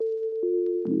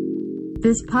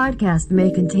This podcast may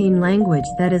contain language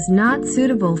that is not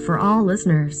suitable for all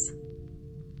listeners.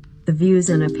 The views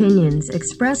and opinions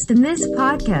expressed in this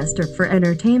podcast are for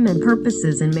entertainment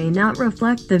purposes and may not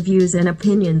reflect the views and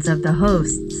opinions of the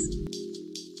hosts.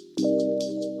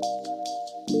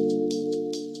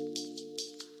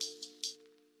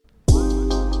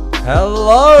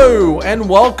 Hello and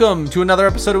welcome to another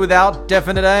episode of Without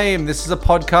Definite Aim. This is a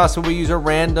podcast where we use a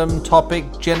random topic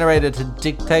generator to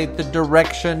dictate the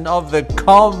direction of the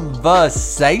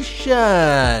conversation.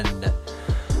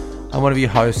 I'm one of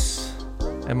your hosts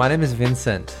and my name is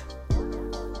Vincent.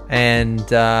 And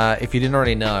if you didn't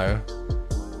already know,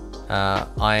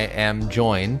 I am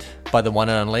joined by the one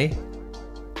and only.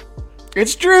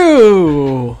 It's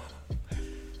Drew.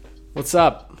 What's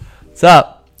up? What's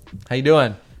up? How you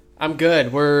doing? I'm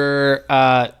good. We're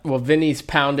Vinny's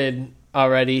pounded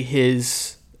already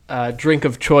his drink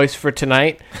of choice for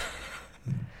tonight.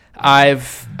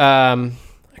 I've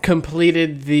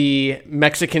completed the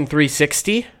Mexican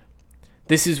 360.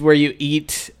 This is where you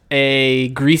eat a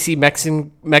greasy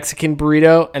Mexican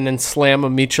burrito and then slam a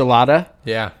michelada.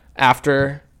 Yeah.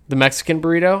 After the Mexican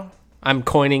burrito. I'm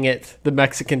coining it the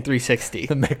Mexican 360.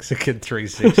 The Mexican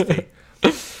 360.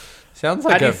 Sounds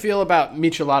like How do you feel about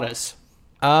micheladas?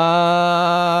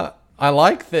 I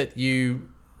like that you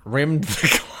rimmed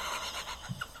the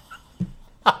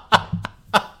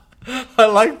I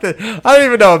like that. I don't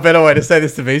even know a better way to say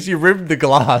this to me. You rimmed the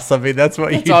glass. I mean, that's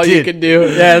what that's you all did. You can do.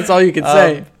 Yeah, that's all you can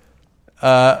say.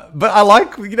 But I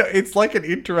like, it's like an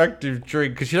interactive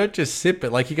drink because you don't just sip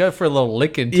it. Like, you go for a little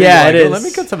licking too. Yeah, like, it is. Let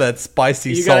me get some of that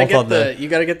spicy salt on there. You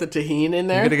gotta get the tahini in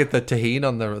there. You gotta get the tahini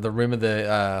on the rim of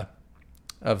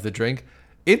the drink.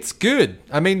 It's good.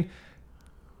 I mean,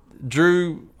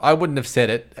 Drew, I wouldn't have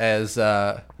said it as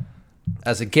a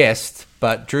guest,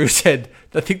 but Drew said,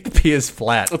 I think the beer's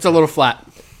flat. It's a little flat.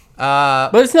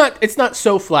 But it's not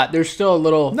so flat. There's still a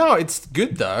little... No, it's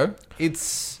good though.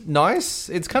 It's nice.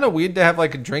 It's kind of weird to have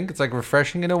like a drink. It's like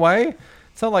refreshing in a way.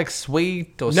 It's not like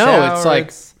sweet or sour. No, it's like...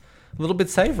 It's a little bit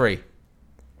savory.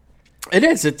 It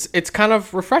is. It's kind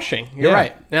of refreshing. You're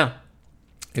right. Yeah.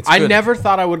 I never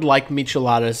thought I would like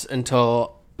micheladas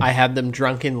until I had them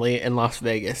drunkenly in Las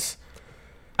Vegas.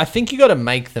 I think you got to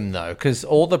make them though, because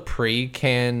all the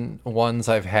pre-can ones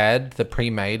I've had, the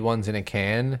pre-made ones in a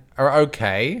can, are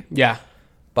okay. Yeah,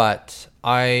 but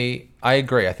I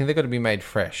agree. I think they got to be made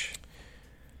fresh.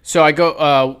 So I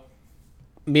go.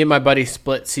 Me and my buddy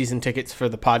split season tickets for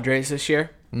the Padres this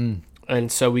year,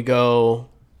 and so we go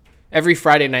every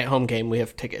Friday night home game. We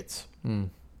have tickets. And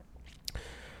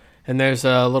there's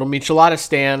a little michelada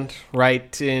stand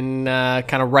right in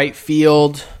kind of right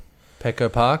field.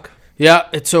 Petco Park? Yeah,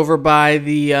 it's over by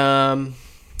the kind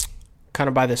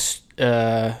of by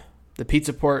the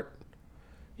pizza port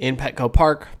in Petco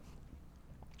Park.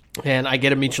 And I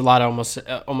get a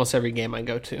michelada almost every game I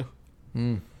go to.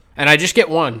 And I just get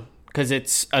one because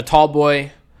it's a tall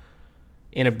boy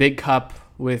in a big cup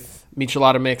with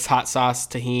michelada mix, hot sauce,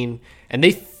 tahini. And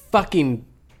they fucking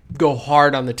go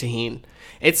hard on the tahini.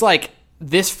 It's like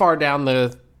this far down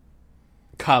the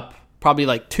cup, probably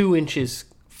like 2 inches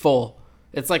full.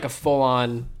 It's like a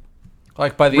full-on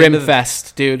like by the rim end of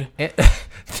fest, dude.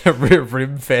 The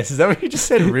rim fest. Is that what you just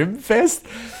said? Rim fest?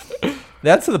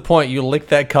 That's to the point you lick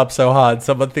that cup so hard,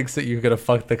 someone thinks that you're going to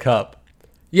fuck the cup.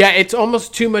 Yeah, it's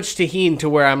almost too much tahini to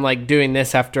where I'm like doing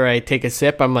this after I take a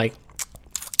sip. I'm like...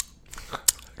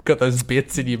 Got those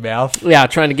bits in your mouth. Yeah,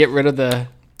 trying to get rid of the...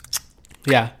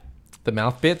 Yeah. The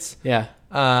mouth bits? Yeah.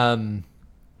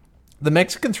 The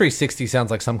Mexican 360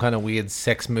 sounds like some kind of weird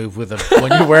sex move with when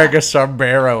you're wearing a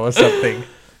sombrero or something.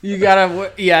 You've got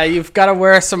to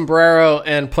wear a sombrero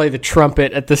and play the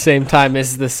trumpet at the same time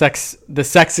as the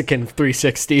Sexican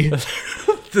 360. The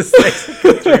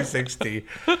Sexican 360.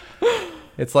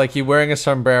 It's like you're wearing a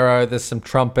sombrero, there's some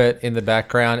trumpet in the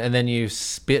background, and then you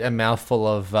spit a mouthful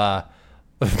of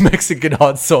Mexican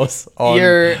hot sauce on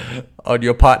your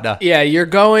partner. Yeah, you're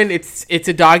going. It's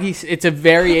a doggy. It's a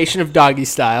variation of doggy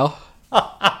style.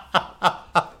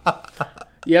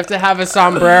 You have to have a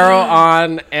sombrero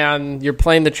on, and you're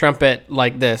playing the trumpet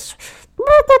like this. The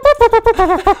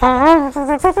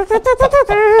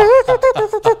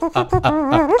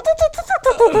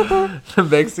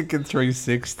Mexican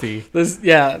 360.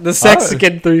 The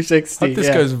Sexican 360. I hope this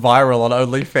goes viral on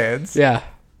OnlyFans. Yeah.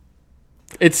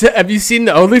 Have you seen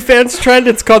the OnlyFans trend?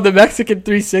 It's called the Mexican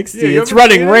 360. Yeah, it's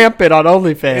running rampant on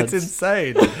OnlyFans. It's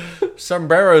insane.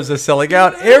 Sombreros are selling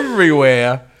out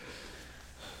everywhere.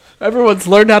 Everyone's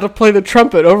learned how to play the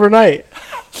trumpet overnight.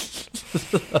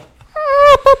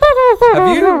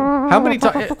 Have you? How many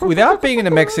times? Without being in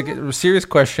a Mexican, serious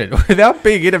question. Without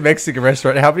being in a Mexican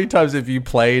restaurant, how many times have you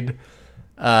played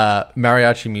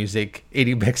mariachi music,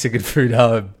 eating Mexican food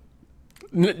home?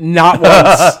 Not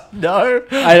once. No.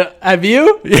 Have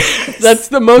you? Yes. That's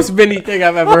the most Vinny thing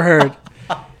I've ever heard.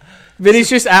 Vinny's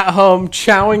just at home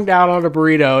chowing down on a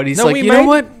burrito, and he's No, like, we you know made-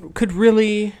 what could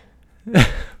really...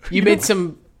 You made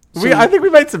some I think we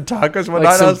made some tacos one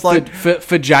night. some I was like,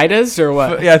 fajitas or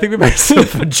what? yeah, I think we made some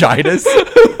vaginas.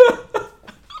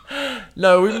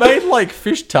 No, we made like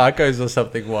fish tacos or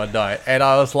something one night, and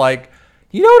I was like,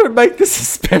 you know what would make this a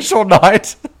special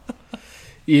night?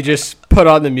 You just put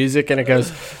on the music and it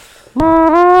goes.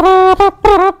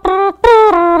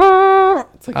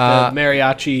 It's like the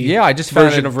mariachi. Yeah, I just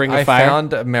version found of Ring of I Fire.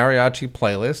 found a mariachi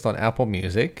playlist on Apple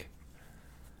Music,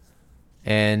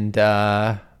 and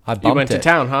I bumped You went it. to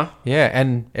town, huh? Yeah,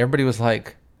 and everybody was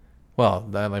like, well,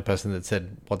 the only person that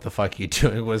said, what the fuck are you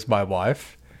doing, was my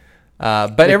wife.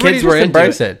 But everybody kids just were into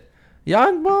embraced it.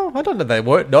 Yeah, well, I don't know. They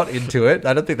weren't not into it.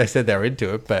 I don't think they said they were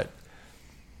into it, but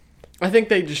I think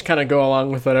they just kind of go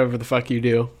along with whatever the fuck you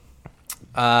do.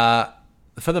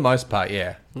 for the most part,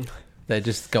 yeah. They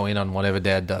just go in on whatever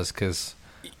Dad does because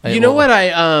You know what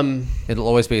it'll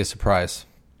always be a surprise.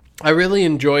 I really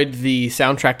enjoyed the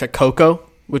soundtrack to Coco,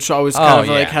 which always Oh, kind of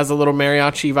yeah. like has a little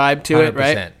mariachi vibe to it,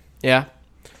 right? 100%. Yeah.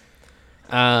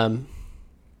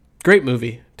 Great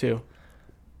movie too.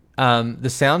 The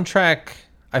soundtrack,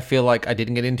 I feel like I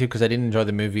didn't get into because I didn't enjoy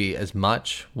the movie as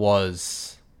much,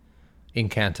 was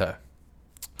Encanto.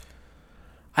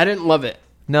 I didn't love it.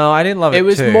 No, I didn't love it. It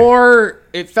was too. more.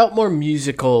 It felt more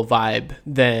musical vibe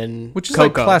than Which is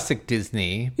Coco. like classic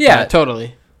Disney. Yeah, but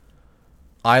totally.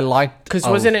 I liked... Because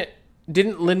wasn't it?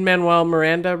 Didn't Lin-Manuel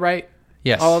Miranda write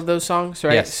Yes. all of those songs?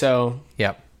 Right. Yes. So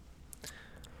Yep.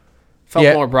 felt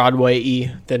Yeah. more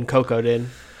Broadway-y than Coco did.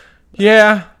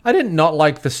 Yeah, I did not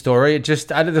like the story. It just...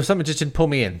 there was something that just didn't pull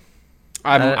me in.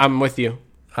 I'm with you.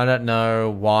 I don't know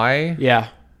why. Yeah.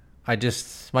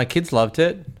 My kids loved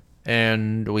it,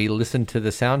 and we listened to the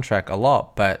soundtrack a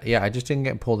lot, but yeah, I just didn't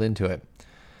get pulled into it.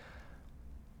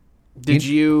 Did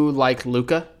you like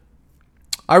Luca?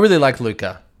 I really like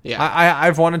Luca. Yeah.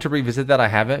 I've wanted to revisit that. I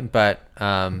haven't, but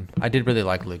I did really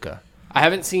like Luca. I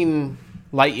haven't seen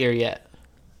Lightyear yet.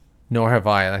 Nor have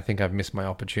I, and I think I've missed my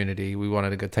opportunity. We wanted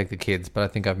to go take the kids, but I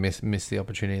think I've missed the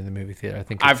opportunity in the movie theater. I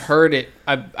think I've heard it.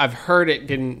 I've heard it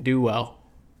didn't do well.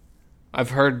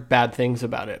 I've heard bad things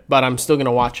about it, but I'm still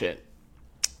gonna watch it,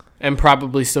 and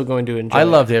probably still going to enjoy. I it.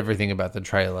 loved everything about the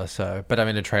trailer. But I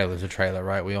mean, a trailer's a trailer,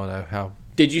 right? We all know how.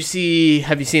 Did you see?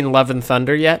 Have you seen Love and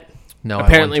Thunder yet? No,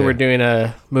 Apparently, I want we're to. doing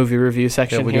a movie review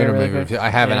section. Yeah, we're here doing a really movie quick. review. I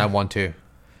haven't. Yeah. I want to.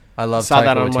 I love. Saw Taika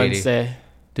that on Waititi. Wednesday.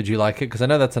 Did you like it? Because I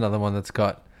know that's another one that's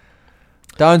got.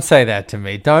 Don't say that to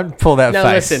me. Don't pull that No,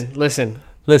 face.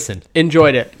 listen.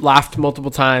 Enjoyed it. Laughed multiple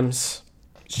times.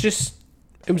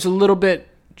 It was a little bit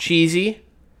cheesy.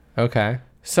 Okay.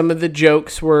 Some of the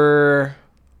jokes were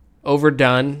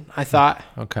overdone, I thought.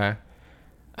 Okay.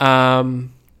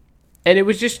 And it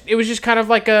was just kind of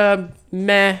like a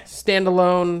meh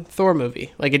standalone Thor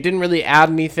movie. Like it didn't really add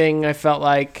anything. I felt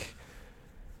like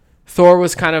Thor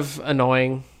was kind of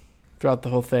annoying throughout the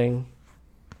whole thing.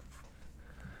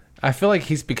 I feel like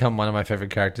he's become one of my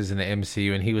favorite characters in the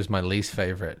MCU, and he was my least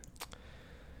favorite.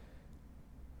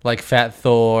 Like Fat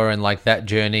Thor and like that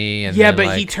journey, and Yeah, then,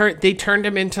 but they turned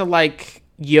him into like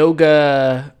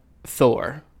yoga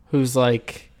Thor, who's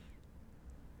like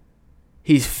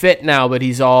he's fit now, but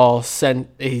he's all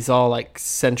like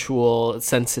sensual,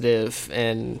 sensitive,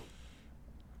 and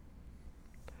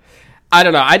I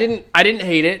don't know. I didn't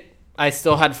hate it. I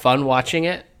still had fun watching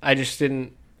it. I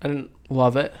didn't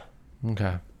love it.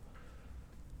 Okay.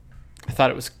 I thought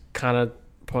it was kind of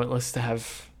pointless to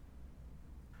have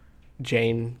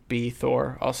Jane be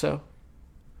Thor also.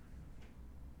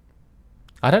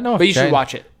 I don't know if But you should Jane-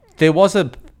 watch it. There was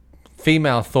a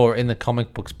female Thor in the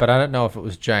comic books, but I don't know if it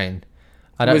was Jane.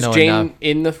 I don't Was know Jane enough.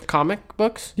 in the comic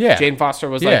books? Yeah. Jane Foster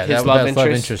was like his love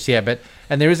interest. Yeah,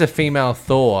 and there is a female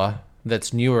Thor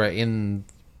that's newer in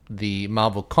the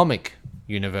Marvel comic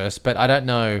universe, but I don't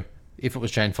know if it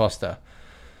was Jane Foster.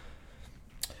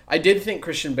 I did think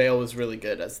Christian Bale was really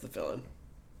good as the villain.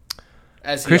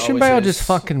 As he Christian always Bale is. just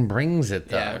fucking brings it,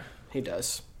 though. Yeah, he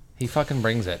does. He fucking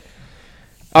brings it.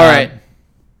 All right.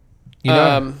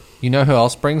 You know who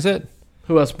else brings it?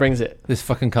 Who else brings it? This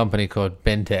fucking company called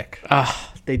Bentech.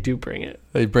 They do bring it.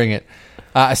 They bring it.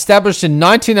 Established in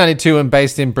 1992 and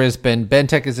based in Brisbane,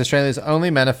 Bentech is Australia's only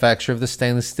manufacturer of the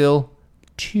stainless steel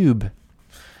tube.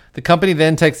 The company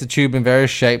then takes the tube in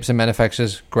various shapes and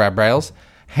manufactures grab rails,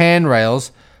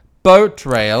 handrails, boat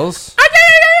rails,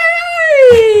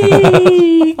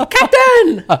 Hey,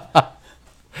 Captain!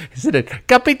 Isn't it?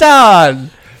 Capitan!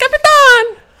 Capitan!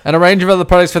 And a range of other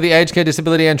products for the aged care,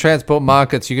 disability, and transport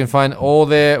markets. You can find all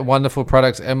their wonderful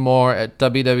products and more at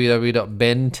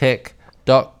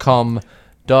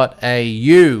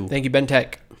www.bentech.com.au. Thank you,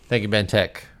 Bentech. Thank you,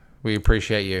 Bentech. We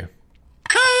appreciate you.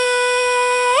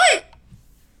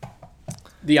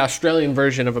 The Australian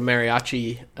version of a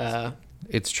mariachi,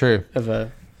 It's true. of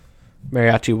a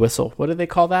mariachi whistle. What do they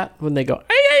call that when they go? Ay,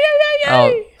 ay, ay, ay,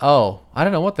 ay? Oh, I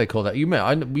don't know what they call that. We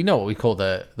know what we call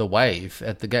the wave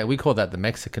at the game. We call that the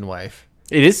Mexican wave.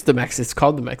 It is it's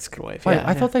called the Mexican wave. Wait, Yeah,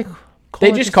 I thought they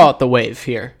just call it the wave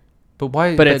here, But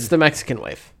why? but it's the Mexican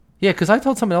wave. yeah, because I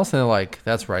told someone else and they're like,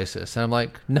 "That's racist," and I'm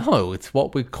like, "No, it's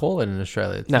what we call it in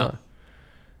Australia." It's No. not.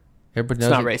 Everybody It's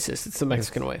knows not it. racist. It's the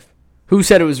Mexican wave. Who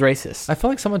said it was racist? I feel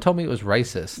like someone told me it was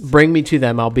racist. Bring me to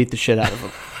them. I'll beat the shit out of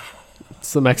them.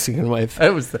 It's the Mexican wave.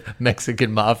 It was the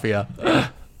Mexican mafia. I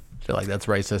feel like that's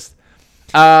racist.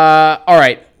 All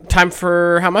right. Time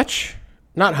for how much?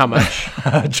 Not how much.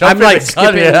 I'm like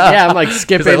skipping. Yeah, I'm like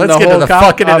skipping let's the get to whole the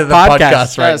fucking end of the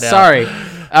podcast right now. Sorry.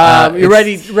 You're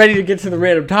ready to get to the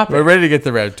random topic. We're ready to get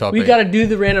the random topic. We got to do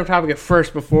the random topic at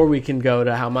first before we can go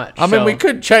to how much. I mean, So, we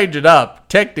could change it up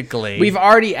technically. We've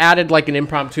already added like an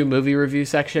impromptu movie review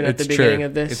section at the beginning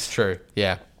of this. It's true.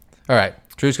 Yeah. All right.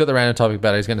 Drew's got the random topic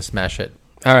better. He's going to smash it.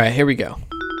 All right, here we go.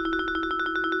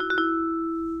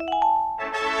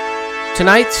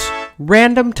 Tonight's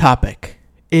random topic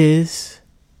is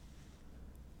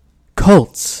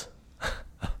colts.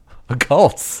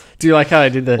 Colts. Do you like how I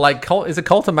did the Like, colt, is a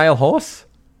colt a male horse?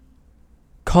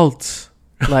 colts?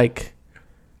 Like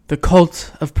the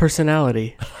cult of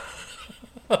personality.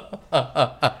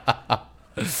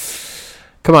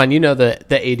 Come on, you know the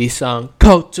 80s song,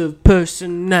 Cult of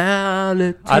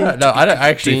Personality. I don't know. I don't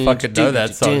actually fucking know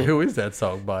that song. Who is that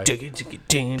song by?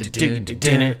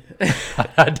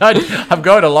 I'm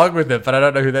going along with it, but I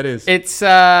don't know who that is. It's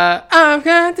I've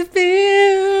got to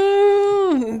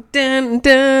feel dun, dun,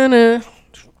 dun.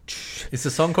 It's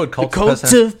a song called Cult, Cult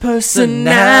of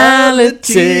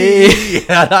Personality.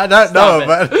 Yeah, I don't know,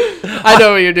 but I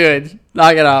know what you're doing.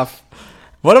 Knock it off.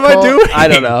 what am I doing? I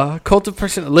don't know. Cult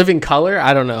of Living Color?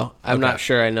 I don't know. I'm not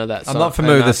sure I know that song. I'm not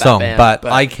familiar with the that song, band, but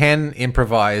I can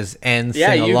improvise and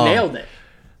yeah, sing you along. nailed it.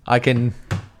 I can.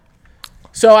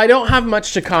 So I don't have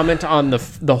much to comment on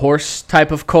the horse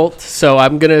type of cult, so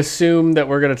I'm going to assume that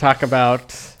we're going to talk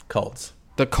about Colts.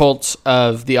 the cults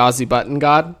of the Aussie Button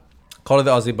God. Cult of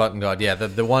the Aussie Button God. Yeah,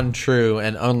 the one true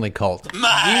and only cult.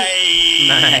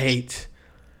 Mate.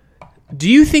 Do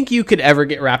you think you could ever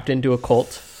get wrapped into a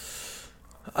cult?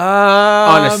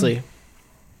 Honestly.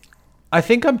 I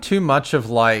think I'm too much of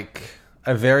like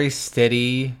a very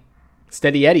steady.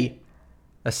 Steady Eddie.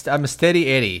 I'm a steady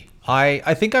Eddie.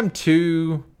 I think I'm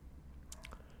too.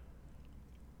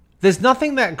 There's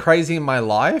nothing that crazy in my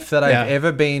life that I've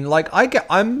ever been like.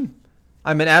 I'm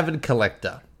an avid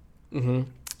collector. Mm-hmm.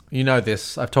 You know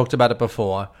this. I've talked about it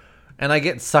before, and I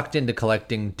get sucked into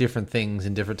collecting different things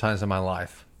in different times of my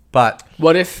life. But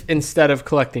What if instead of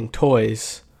collecting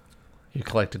toys, you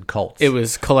collected colts? it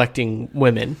was collecting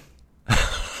women?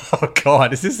 Oh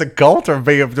God, is this a cult or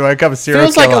do I become a serial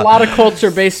Feels killer? like a lot of cults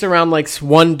are based around like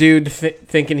one dude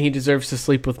thinking he deserves to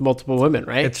sleep with multiple women,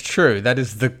 right? It's true. That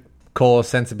is the core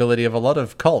sensibility of a lot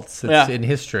of cults in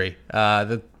history.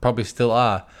 That probably still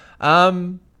are. I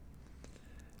mean,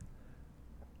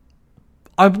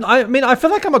 I feel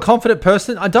like I'm a confident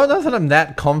person. I don't know that I'm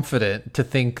that confident to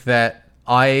think that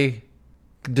I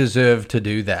deserve to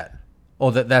do that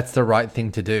or that that's the right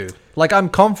thing to do. Like, I'm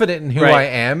confident in who I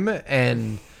am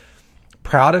and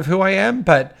proud of who I am,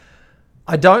 but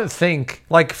I don't think,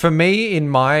 like, for me,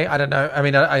 I don't know. I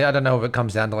mean, I don't know if it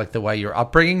comes down to, like, the way you're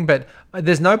upbringing, but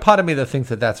there's no part of me that thinks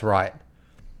that that's right.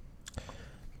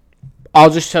 I'll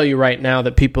just tell you right now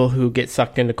that people who get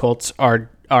sucked into cults are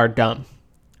dumb.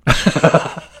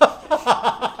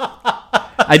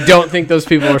 I don't think those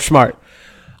people are smart.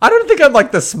 I don't think I'm,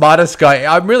 like, the smartest guy.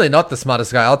 I'm really not the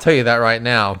smartest guy. I'll tell you that right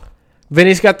now.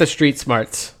 Vinny's got the street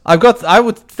smarts.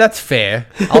 That's fair.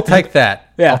 I'll take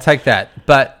that. Yeah. I'll take that.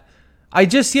 But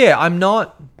I'm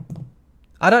not,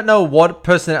 I don't know what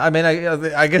person, I mean,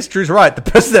 I guess Drew's right. The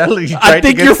personality trait I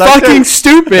think you're fucking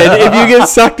stupid if you get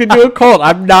sucked into a cult.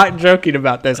 I'm not joking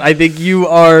about this. I think you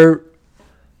are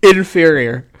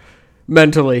inferior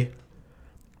mentally.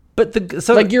 But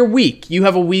like you're weak. You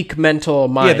have a weak mental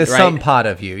mind. Yeah, there's right? some part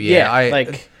of you. Yeah.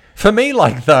 like for me,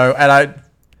 like though, and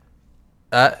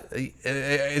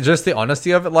just the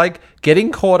honesty of it, like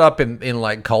getting caught up in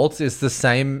like cults is the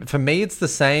same for me. It's the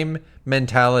same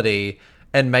mentality,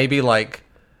 and maybe like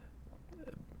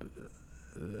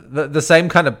the same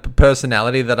kind of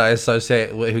personality that I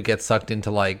associate with who gets sucked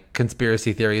into like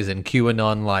conspiracy theories and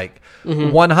QAnon, like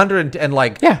 100 and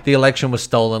like the election was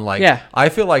stolen. Like, I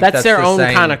feel like that's their the own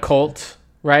same kind of cult,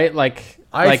 right? Like,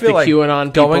 I feel the like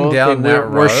QAnon going people, down they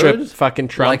that worship road, fucking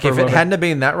Trump. Like, if it hadn't have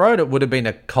been that road, it would have been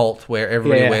a cult where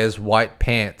everybody Yeah. wears white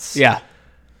pants. Yeah.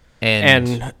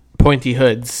 And pointy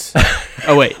hoods.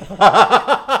 Oh, wait.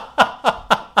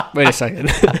 Wait a second.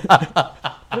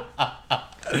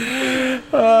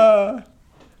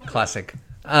 classic.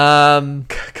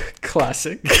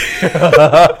 Classic.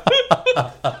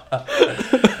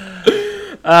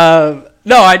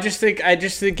 No, I just think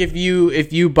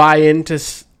if you buy into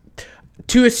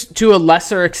to a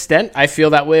lesser extent, I feel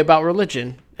that way about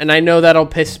religion, and I know that'll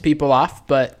piss people off,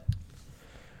 but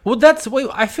Well,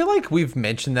 I feel like we've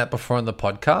mentioned that before on the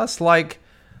podcast. Like,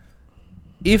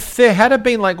 if there had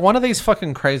been like one of these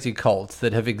fucking crazy cults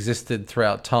that have existed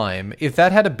throughout time, if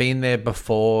that had been there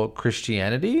before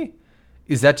Christianity,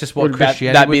 is that just what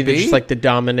Christianity that'd would be? just like the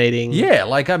dominating? Yeah,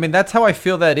 like I mean, that's how I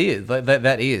feel that is. Like,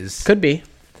 that is. Could be.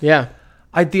 Yeah.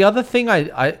 The other thing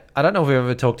I don't know if we've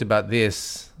ever talked about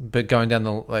this, but going down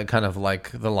the like, kind of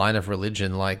like the line of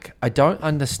religion, like I don't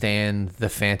understand the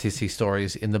fantasy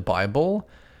stories in the Bible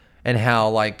and how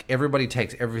like everybody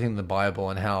takes everything in the Bible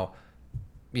and how,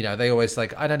 you know, they always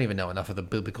like, I don't even know enough of the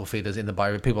biblical figures in the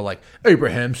Bible. People are like,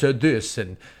 Abraham said this,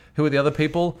 and who are the other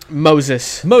people?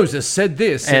 Moses said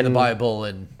this in the Bible,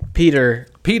 and Peter,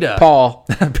 Paul,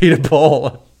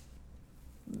 Paul,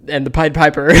 and the Pied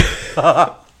Piper.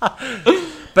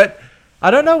 But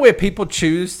I don't know where people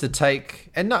choose to take,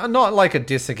 and not like a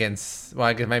diss against, well,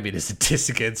 I guess maybe it is a diss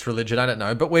against religion, I don't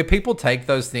know, but where people take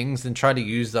those things and try to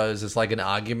use those as like an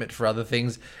argument for other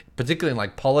things, particularly in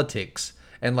like politics,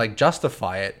 and like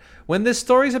justify it, when there's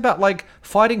stories about like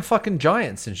fighting fucking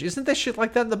giants and isn't there shit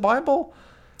like that in the Bible?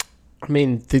 I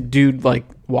mean, the dude like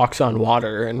walks on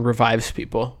water and revives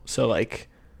people, so like,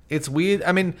 it's weird.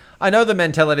 I mean, I know the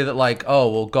mentality that like, oh,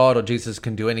 well, God or Jesus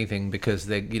can do anything because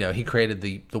they, you know, he created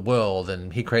the world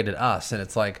and he created us. And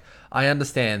it's like, I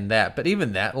understand that. But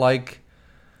even that, like,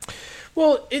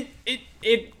 well,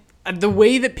 the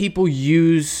way that people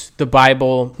use the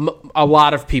Bible, a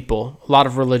lot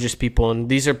of religious people, and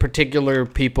these are particular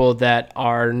people that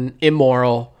are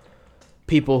immoral,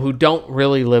 people who don't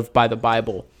really live by the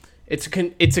Bible. It's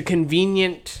a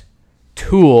convenient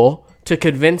tool to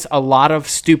convince a lot of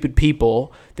stupid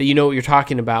people that you know what you're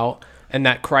talking about and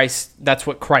that that's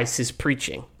what Christ is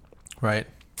preaching. Right.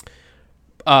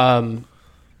 You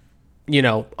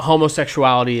know,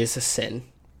 homosexuality is a sin,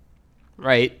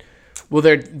 right? Well,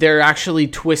 they're actually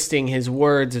twisting his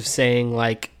words of saying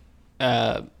like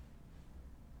a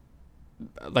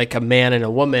man and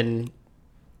a woman,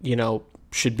 you know,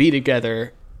 should be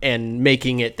together and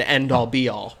making it the end all be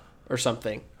all or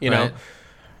something, you know?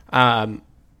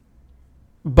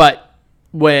 But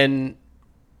when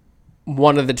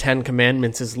one of the 10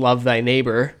 commandments is love thy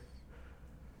neighbor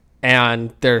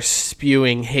and they're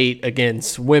spewing hate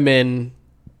against women,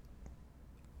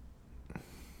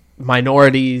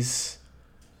 minorities,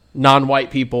 non-white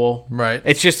people. Right.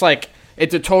 It's just like,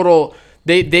 it's a total,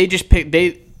 they just pick,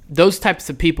 those types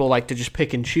of people like to just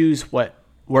pick and choose what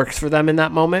works for them in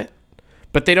that moment,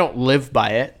 but they don't live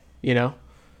by it, you know?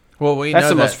 Well, that's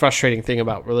the most frustrating thing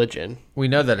about religion. We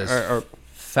know that as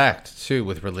fact too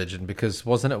with religion, because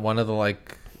wasn't it one of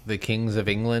the kings of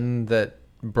England that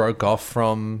broke off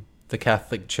from the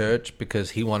Catholic Church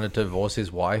because he wanted to divorce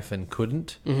his wife and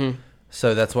couldn't? Mm-hmm.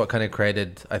 So that's what kind of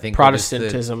created, I think,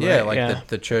 Protestantism.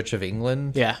 The Church of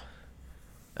England. Yeah.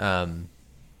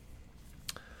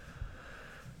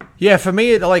 Yeah, for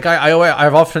me, like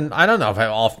I've often, I don't know if I've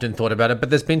often thought about it, but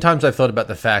there's been times I've thought about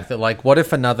the fact that like, what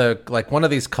if another, like one of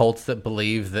these cults that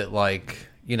believe that like,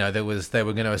 you know, they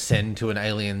were going to ascend to an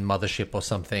alien mothership or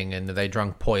something, and they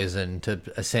drank poison to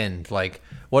ascend. Like,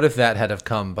 what if that had have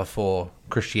come before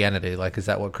Christianity? Like, is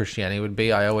that what Christianity would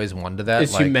be? I always wonder that.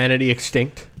 Is humanity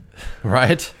extinct?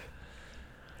 Right.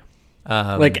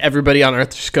 Like everybody on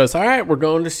Earth just goes, all right, we're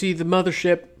going to see the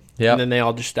mothership. Yeah. And then they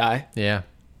all just die. Yeah.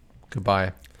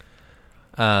 Goodbye.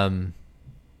 Yeah,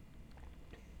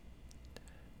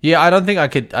 I don't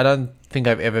think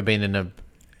I've ever been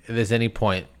there's any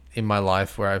point in my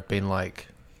life where I've been like,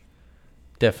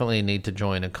 definitely need to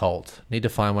join a cult. Need to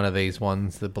find one of these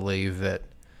ones that believe that,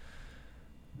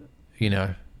 you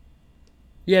know.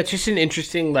 Yeah, it's just an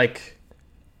interesting, like,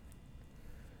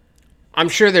 I'm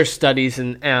sure there's studies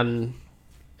and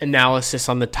analysis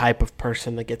on the type of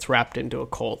person that gets wrapped into a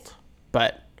cult,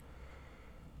 but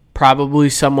probably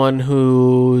someone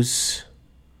who's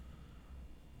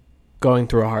going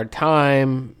through a hard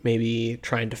time, maybe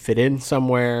trying to fit in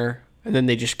somewhere, and then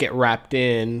they just get wrapped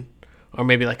in, or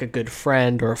maybe like a good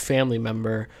friend or a family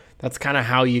member. That's kind of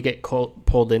how you get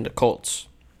pulled into cults.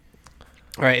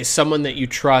 All right, is someone that you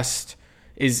trust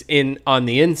is in on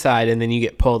the inside, and then you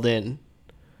get pulled in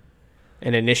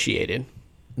and initiated.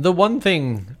 The one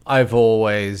thing I've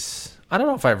always, I don't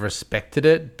know if I've respected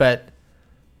it, but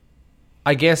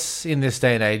I guess in this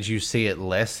day and age you see it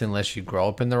less unless you grow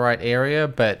up in the right area,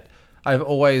 but I've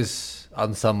always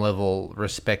on some level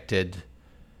respected,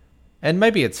 and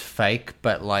maybe it's fake,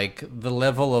 but like the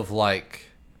level of like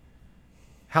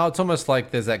how it's almost like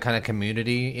there's that kind of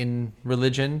community in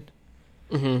religion.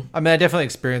 Mm-hmm. I mean, I definitely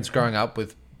experienced growing up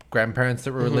with grandparents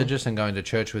that were religious and going to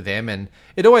church with them, and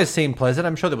it always seemed pleasant.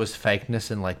 I'm sure there was fakeness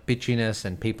and like bitchiness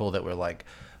and people that were like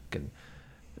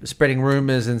spreading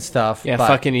rumors and stuff. Yeah,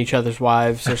 fucking each other's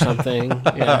wives or something.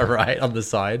 Yeah. Right, on the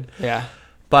side. Yeah.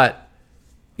 But,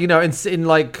 you know, in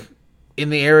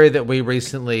the area that we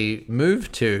recently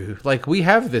moved to, like, we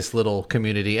have this little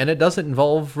community, and it doesn't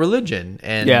involve religion.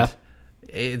 And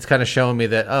it's kind of showing me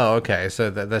that, oh, okay, so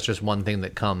that's just one thing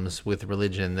that comes with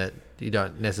religion that you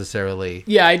don't necessarily...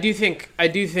 Yeah, I do think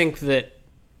that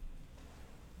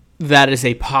is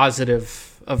a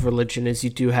positive of religion, is you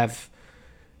do have...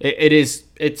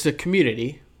 It's a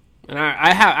community. And I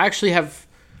actually have,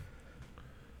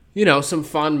 you know, some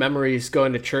fond memories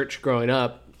going to church growing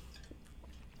up.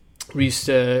 We used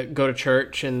to go to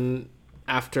church, and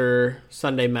after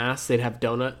Sunday Mass, they'd have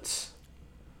donuts.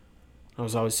 I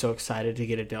was always so excited to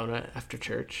get a donut after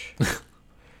church.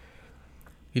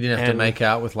 You didn't have to make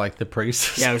out with, like, the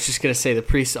priests? Yeah, I was just going to say, the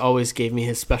priest always gave me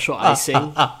his special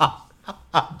icing.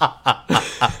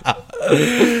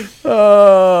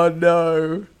 Oh,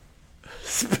 no.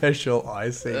 Special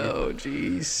icing. Oh,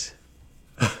 jeez.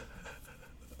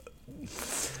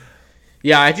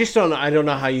 Yeah, I don't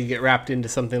know how you get wrapped into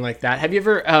something like that. Have you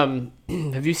ever,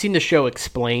 have you seen the show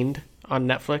Explained on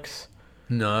Netflix?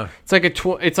 No. It's like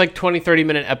it's like 20,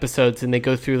 30-minute episodes, and they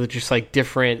go through just like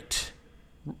different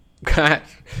kind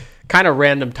of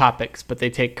random topics, but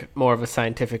they take more of a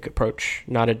scientific approach,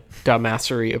 not a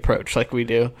dumbassery approach like we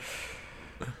do.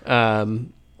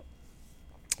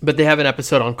 But they have an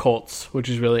episode on cults, which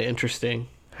is really interesting.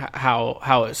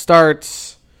 How it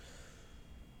starts,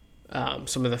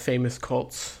 some of the famous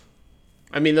cults.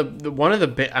 I mean, one of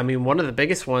the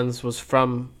biggest ones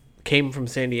came from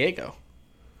San Diego.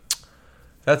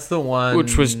 That's the one.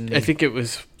 Which was, I think it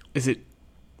was, is it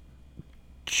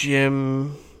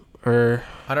Jim or...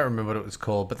 I don't remember what it was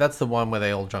called, but that's the one where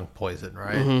they all drank poison,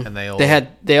 right? Mm-hmm. And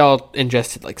they all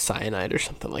ingested like cyanide or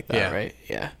something like that, right?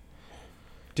 Yeah.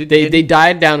 They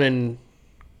died down in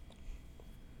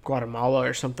Guatemala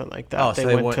or something like that. Oh, so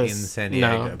they weren't in San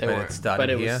Diego, no, but it started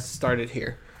here? But it was started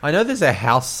here. I know there's a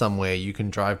house somewhere you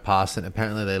can drive past, and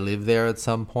apparently they live there at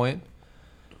some point.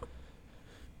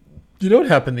 You know what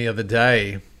happened the other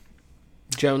day?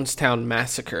 Jonestown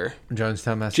Massacre.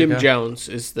 Jim Jones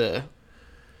is the...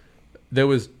 There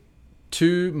was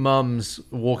two mums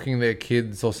walking their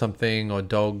kids or something, or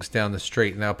dogs down the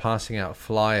street, and they were passing out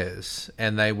flyers,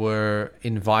 and they were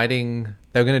going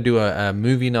to do a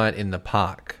movie night in the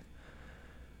park,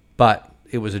 but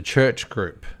it was a church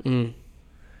group.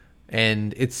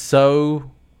 And it's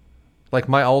so, like,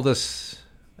 my oldest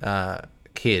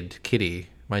Kitty,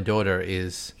 my daughter,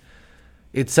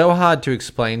 it's so hard to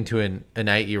explain to an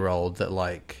 8-year-old that,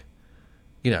 like,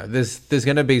 you know, there's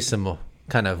going to be some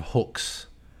kind of hooks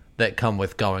that come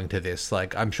with going to this.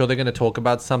 Like, I'm sure they're going to talk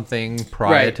about something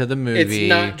prior to the movie. It's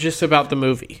not just about the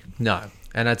movie. No.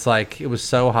 And it's like, it was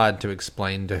so hard to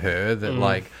explain to her that,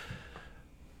 like,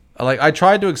 I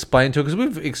tried to explain to her, because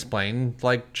we've explained,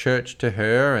 like, church to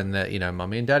her, and that, you know,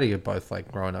 Mummy and Daddy are both,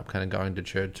 like, growing up kind of going to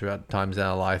church throughout times in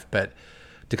our life, but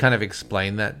to kind of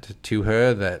explain that to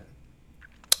her, that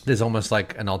there's almost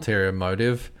like an ulterior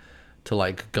motive to,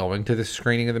 like, going to the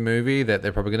screening of the movie, that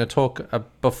they're probably going to talk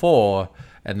before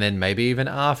and then maybe even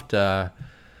after.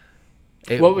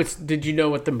 Did you know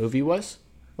what the movie was?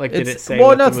 Like, did it say?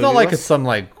 Well, no, it's not like it's some,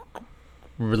 like,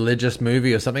 religious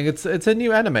movie or something. It's a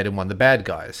new animated one, The Bad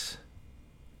Guys.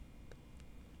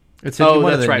 It's a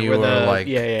one of the newer, like,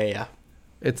 yeah.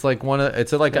 It's like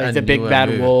it's like a the big bad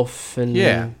movie. wolf,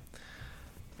 and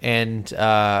and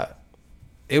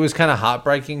it was kind of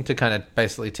heartbreaking to kind of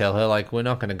basically tell her, like, we're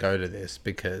not going to go to this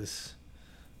because,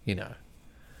 you know,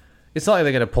 it's not like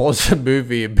they're going to pause the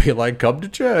movie and be like, come to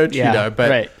church, you know. But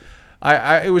right.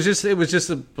 It was just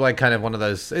like kind of one of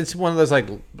those. It's one of those, like,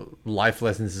 life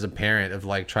lessons as a parent of,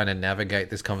 like, trying to navigate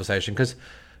this conversation, because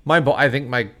I think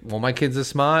my kids are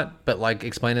smart, but, like,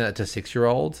 explaining that to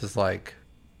 6-year-olds is like,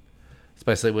 it's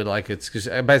basically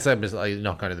basically I'm just like,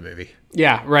 not going to the movie.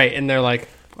 Yeah, right. And they're like,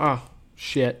 oh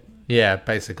shit. Yeah,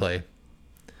 basically.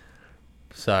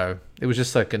 So it was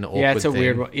just like an awkward Yeah, it's a thing.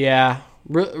 weird one. Yeah.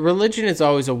 Religion is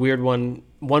always a weird one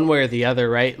way or the other,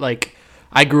 right? Like,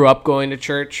 I grew up going to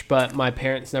church, but my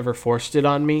parents never forced it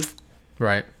on me,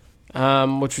 Right.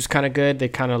 which was kind of good. They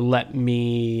kind of let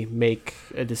me make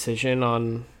a decision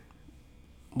on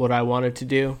what I wanted to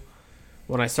do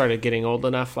when I started getting old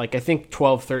enough. Like, I think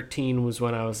 12, 13 was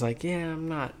when I was like, yeah, I'm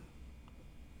not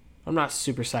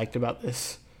super psyched about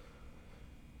this.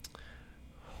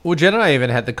 Well, Jen and I even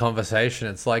had the conversation.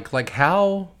 It's like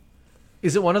how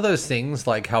is it one of those things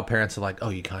like how parents are like, oh,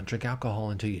 you can't drink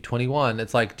alcohol until you're 21?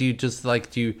 It's like, do you just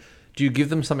like do you give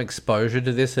them some exposure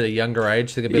to this at a younger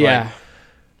age? They could be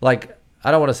like I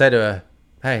don't want to say to her,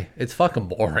 hey, it's fucking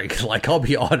boring. Like, I'll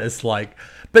be honest. Like,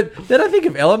 but then I think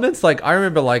of elements like I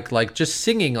remember like just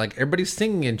singing, like everybody's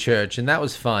singing in church, and that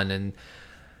was fun. And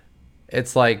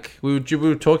it's like we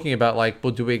were talking about like,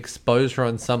 well, do we expose her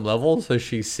on some level so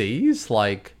she sees,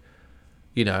 like,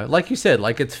 you know, like you said,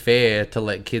 like it's fair to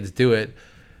let kids do it,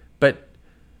 but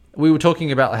we were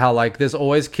talking about how like there's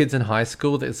always kids in high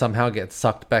school that somehow get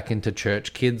sucked back into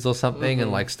church kids or something and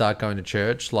like start going to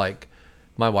church. Like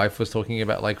my wife was talking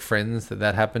about like friends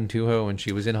that happened to her when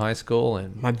she was in high school,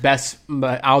 and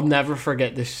I'll never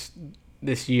forget this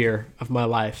year of my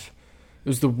life. It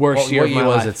was the worst year what of my year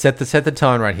was life. it? Set the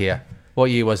tone right here. What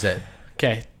year was it?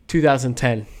 Okay,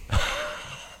 2010.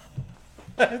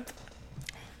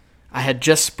 I had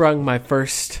just sprung my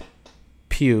first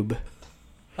pube.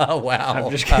 Oh wow! I'm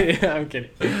just kidding. I'm kidding.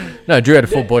 No, Drew had a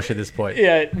full bush at this point.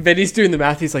 Yeah, Vinny's doing the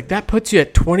math. He's like, that puts you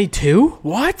at 22?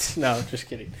 What? No, just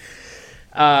kidding.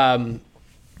 And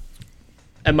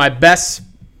my best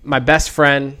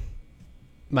friend,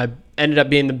 ended up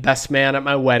being the best man at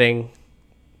my wedding.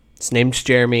 His name's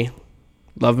Jeremy.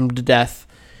 Love him to death.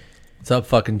 What's up,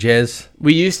 fucking Jez?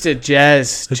 We used to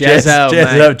jazz out,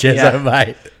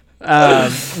 mate.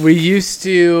 We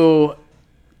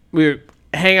would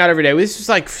hang out every day. This was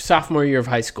like sophomore year of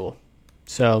high school.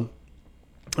 So,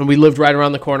 and we lived right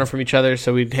around the corner from each other,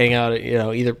 so we'd hang out at,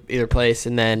 either place.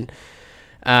 And then,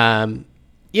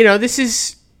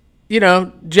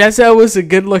 Jezzo was a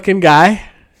good-looking guy.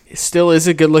 He still is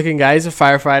a good-looking guy. He's a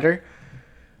firefighter.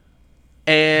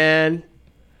 And,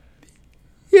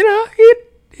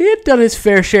 he had done his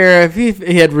fair share of, he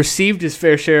had received his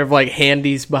fair share of like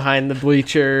handies behind the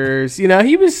bleachers. He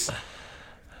was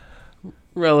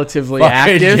relatively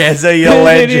active. Jezzo, you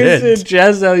legend.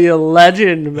 Jezzo, you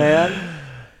legend, man.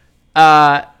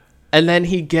 And then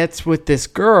he gets with this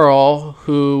girl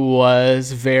who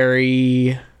was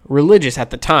very religious at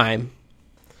the time.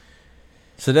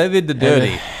 So they did the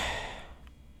dirty.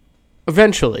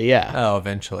 Eventually, yeah. Oh,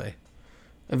 eventually.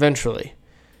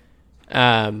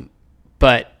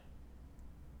 But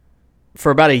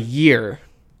for about a year,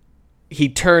 he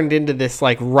turned into this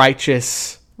like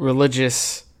righteous,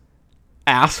 religious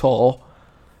asshole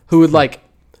who would like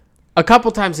a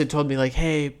couple times had told me like,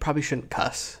 hey, probably shouldn't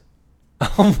cuss.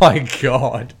 Oh my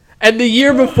God. And the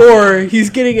year before,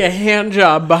 he's getting a hand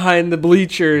job behind the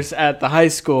bleachers at the high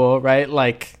school, right?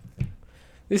 Like,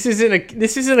 this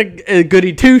isn't a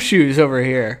goody two shoes over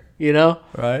here,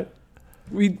 Right.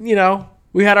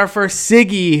 We had our first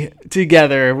ciggy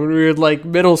together when we were like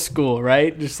middle school,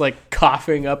 right? Just like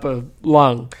coughing up a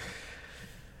lung.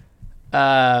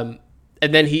 And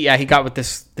then he got with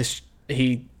this.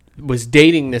 He was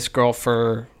dating this girl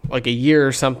for like a year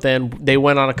or something. They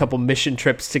went on a couple mission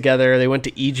trips together. They went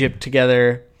to Egypt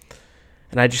together,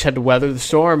 and I just had to weather the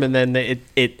storm. And then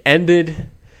it ended,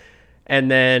 and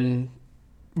then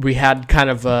we had kind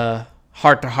of a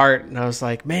heart to heart, and I was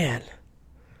like, man,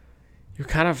 you're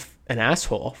kind of an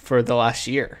asshole for the last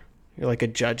year. You're like a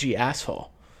judgy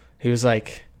asshole. He was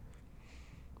like,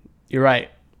 you're right.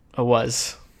 I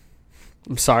was.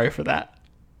 I'm sorry for that.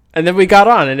 And then we got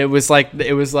on, and it was like.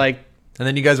 And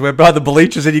then you guys went by the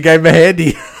bleachers and you gave him a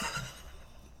handy.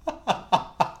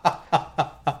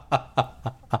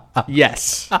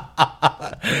 Yes.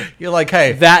 You're like,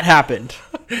 hey. That happened.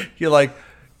 You're like,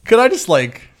 can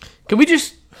we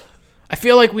just. I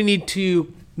feel like we need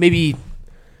to maybe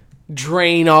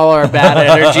drain all our bad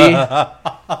energy.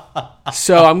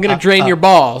 So I'm going to drain your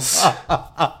balls.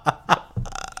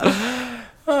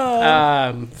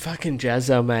 Fucking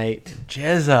Jezzo, mate.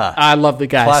 Jezza. I love the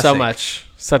guy Classic. so much.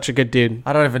 Such a good dude.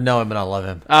 I don't even know him and I love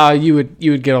him. You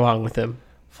would get along with him.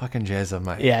 Fucking Jezza,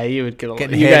 mate. Yeah, you would get along.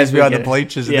 Getting You hands guys would behind get the it.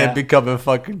 bleachers and then becoming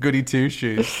fucking goody two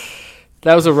shoes.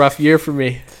 That was a rough year for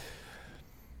me.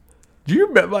 Do you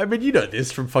remember? I mean, you know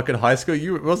this from fucking high school.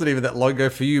 It wasn't even that long ago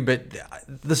for you, but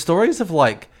the stories of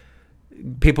like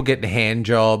people getting hand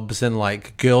jobs and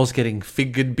like girls getting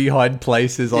fingered behind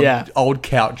places on old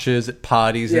couches at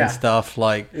parties and stuff.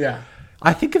 Like, Yeah.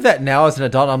 I think of that now as an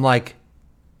adult. I'm like,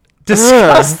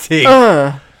 Disgusting.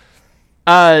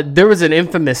 There was an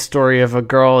infamous story of a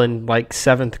girl in like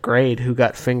 7th grade who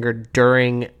got fingered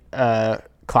during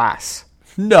class.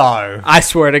 No. I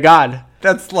swear to God.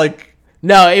 That's like...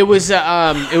 No, it was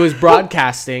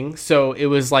broadcasting, so it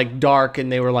was like dark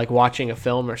and they were like watching a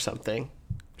film or something.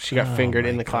 She got fingered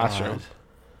in the classroom.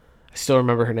 I still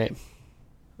remember her name.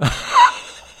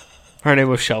 Her name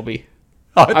was Shelby.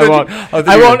 I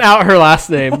won't out her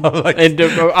last name. And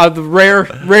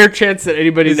the rare chance that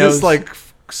anybody knows. Is this like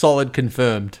solid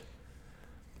confirmed?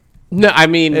 No, I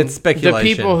mean, it's speculation.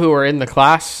 The people who were in the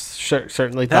class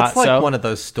certainly thought so. That's like one of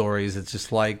those stories. It's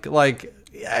just like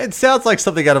it sounds like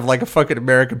something out of like a fucking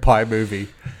American Pie movie.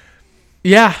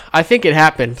 Yeah, I think it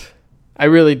happened. I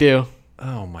really do.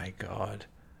 Oh my God.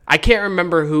 I can't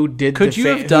remember who did Could you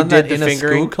have done that in a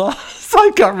school class?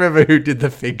 I can't remember who did the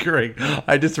fingering.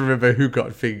 I just remember who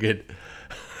got fingered.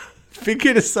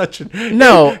 Fingered is such a...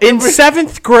 No, in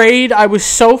 7th grade, I was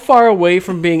so far away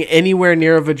from being anywhere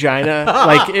near a vagina.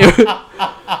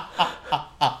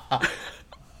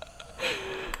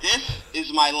 This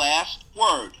is my last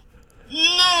word.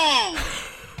 No!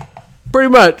 Pretty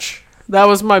much. That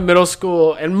was my middle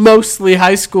school and mostly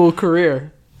high school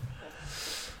career.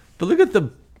 But look at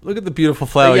the beautiful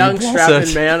flower. A young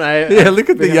strapping man. Look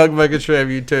at the young Megan Tram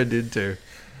you turned into.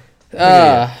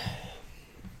 I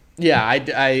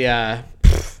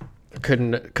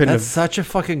couldn't That's have. such a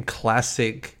fucking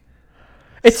classic.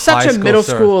 It's such a middle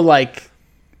school it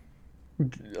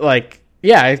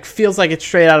feels like it's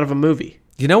straight out of a movie.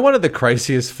 You know, one of the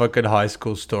craziest fucking high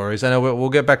school stories. I know we'll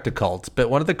get back to cults, but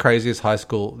one of the craziest high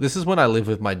school. This is when I lived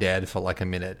with my dad for like a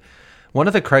minute. One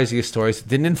of the craziest stories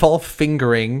didn't involve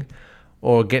fingering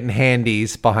or getting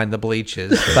handies behind the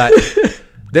bleachers, but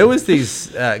there was these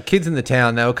kids in the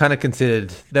town. They were kind of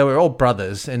considered. They were all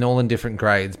brothers and all in different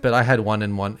grades. But I had one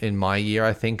in my year,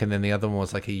 I think, and then the other one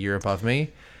was like a year above me.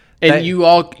 And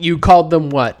you called them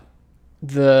what?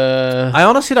 I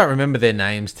honestly don't remember their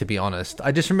names, to be honest.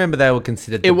 I just remember they were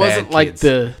considered. It wasn't like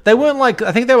kids. They weren't like.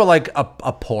 I think they were like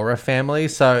a poorer family,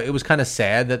 so it was kind of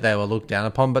sad that they were looked down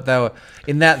upon. But they were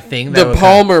in that thing. The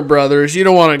Palmer brothers. You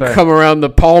don't want to come around the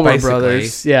Palmer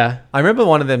brothers. Yeah, I remember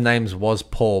one of them names was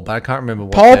Paul, but I can't remember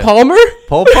what. Paul Palmer.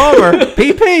 Paul Palmer.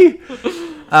 PP.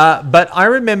 But I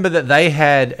remember that they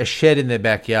had a shed in their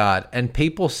backyard, and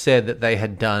people said that they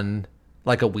had done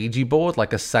like a Ouija board,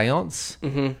 like a seance,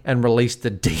 and released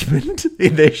a demon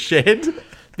in their shed.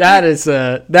 That is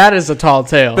a tall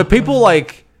tale. But people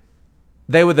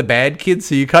they were the bad kids,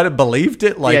 so you kind of believed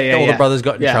it. Like all the brothers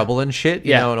got in trouble and shit,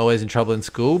 you know, and always in trouble in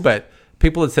school. But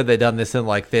people had said they'd done this and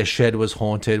like their shed was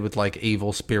haunted with like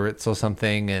evil spirits or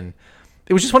something. And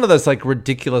it was just one of those like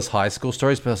ridiculous high school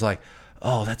stories. But I was like,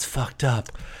 oh, that's fucked up.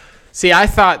 See, I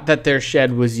thought that their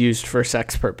shed was used for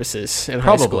sex purposes in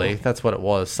high school. Probably. That's what it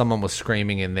was. Someone was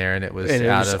screaming in there and it was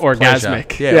out of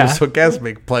orgasmic. Pleasure. Yeah, it was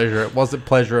orgasmic pleasure. It wasn't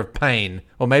pleasure of pain.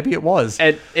 Or maybe it was.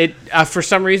 It for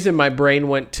some reason, my brain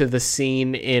went to the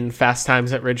scene in Fast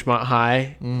Times at Ridgemont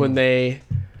High when they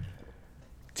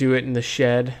do it in the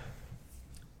shed.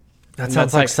 That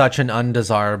sounds like such an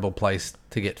undesirable place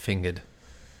to get fingered,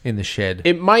 in the shed.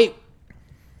 It might,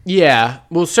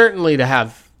 well, certainly to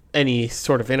have any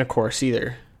sort of intercourse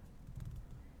either.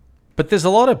 But there's a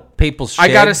lot of people's shed.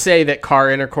 I gotta say that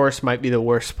car intercourse might be the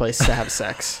worst place to have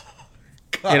sex.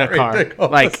 In a car.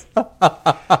 Like,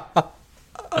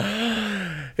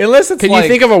 unless it's can you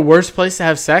think of a worse place to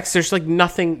have sex? There's like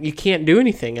nothing, you can't do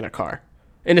anything in a car.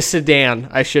 In a sedan,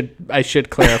 I should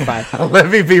clarify. Let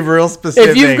me be real specific.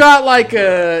 If you've got like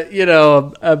a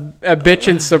bitch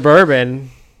in Suburban,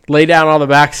 lay down all the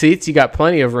back seats, you got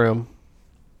plenty of room.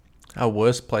 A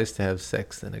worse place to have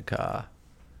sex than a car.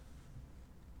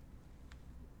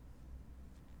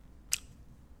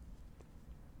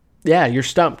 Yeah, you're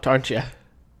stumped, aren't you?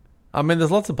 I mean,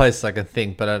 there's lots of places I can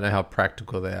think, but I don't know how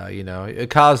practical they are, you know. A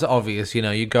car's obvious, you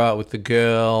know. You go out with the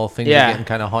girl, things are getting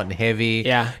kind of hot and heavy.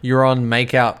 Yeah. You're on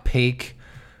make-out peak.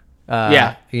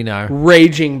 You know.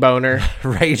 Raging boner.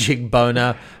 Raging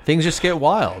boner. Things just get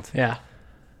wild. Yeah.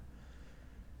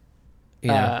 You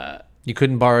know. You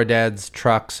couldn't borrow dad's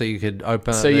truck, so you could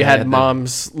open. So you had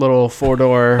mom's little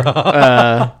 4-door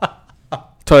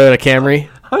Toyota Camry.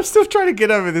 I'm still trying to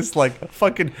get over this like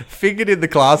fucking fingered in the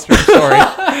classroom story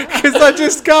because I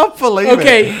just can't believe it.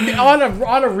 Okay,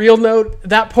 on a real note,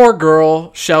 that poor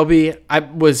girl Shelby, I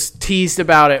was teased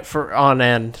about it on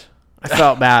end. I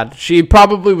felt bad. She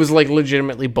probably was like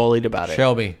legitimately bullied about it.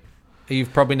 Shelby,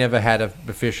 you've probably never had an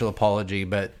official apology,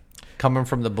 but coming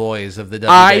from the boys of the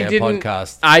WDA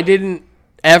podcast. I didn't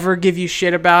ever give you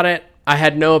shit about it. I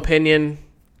had no opinion.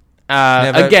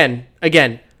 Again,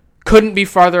 couldn't be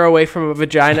farther away from a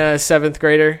vagina as 7th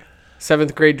grader.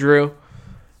 7th grade Drew.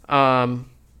 But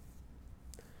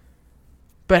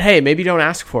hey, maybe don't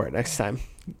ask for it next time.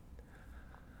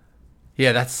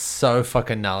 Yeah, that's so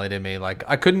fucking gnarly to me. Like,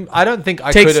 I don't think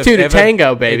I Takes could have two to ever,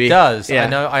 tango, baby. It does. Yeah. I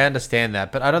know, I understand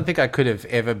that, but I don't think I could have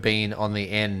ever been on the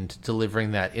end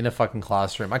delivering that in a fucking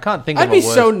classroom. I can't think of I'd a be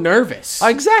worse. so nervous.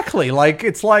 Exactly. Like,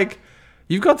 it's like,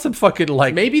 you've got some fucking,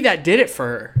 like... Maybe that did it for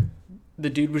her.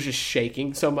 The dude was just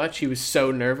shaking so much. He was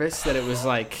so nervous that it was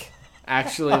like,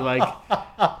 actually like...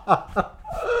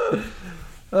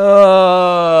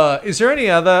 Is there any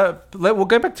other... We'll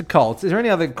go back to cults. Is there any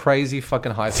other crazy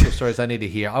fucking high school stories I need to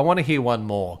hear? I want to hear one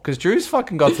more. Because Drew's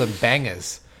fucking got some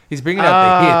bangers. He's bringing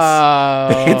out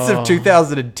the hits. The hits of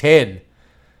 2010.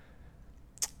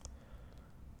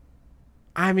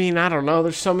 I mean, I don't know.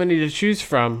 There's so many to choose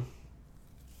from.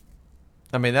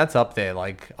 I mean, that's up there.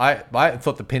 Like, I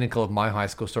thought the pinnacle of my high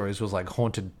school stories was like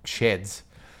haunted sheds.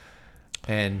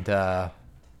 And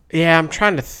Yeah, I'm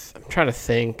trying to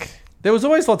think. there was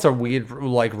always lots of weird,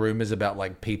 like, rumors about,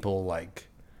 like, people, like,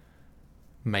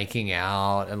 making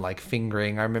out and, like,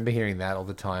 fingering. I remember hearing that all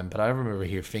the time, but I don't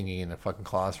remember fingering in a fucking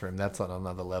classroom. That's on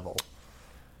another level.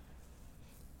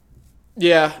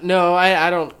 Yeah, no, I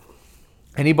don't.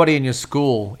 Anybody in your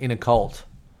school in a cult?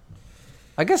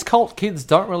 I guess cult kids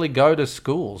don't really go to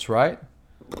schools, right?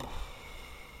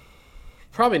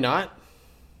 Probably not.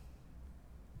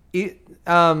 Could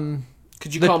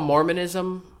Could you call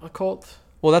Mormonism a cult?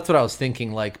 Well, that's what I was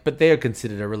thinking, like, but they are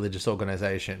considered a religious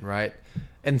organization, right?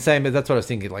 And same, that's what I was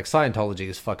thinking, like, Scientology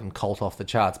is fucking cult off the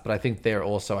charts, but I think they're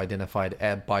also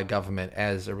identified by government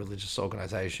as a religious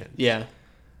organization. Yeah.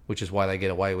 Which is why they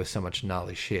get away with so much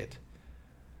gnarly shit.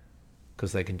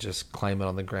 Because they can just claim it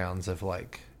on the grounds of,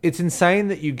 like... It's insane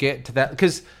that you get to that...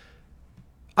 Because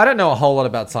I don't know a whole lot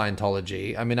about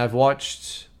Scientology. I mean, I've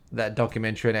watched that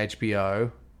documentary on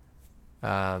HBO,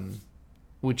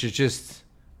 which is just...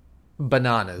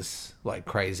 bananas, like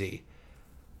crazy.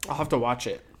 I'll have to watch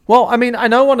it. Well, I mean, I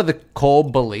know one of the core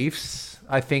beliefs,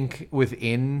 I think,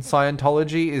 within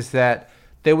Scientology is that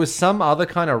there was some other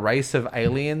kind of race of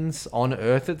aliens on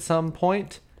Earth at some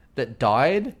point that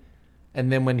died,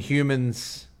 and then when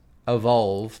humans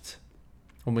evolved,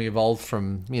 when we evolved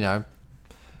from, you know,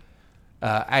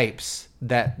 apes,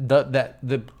 that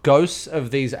the ghosts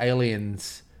of these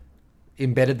aliens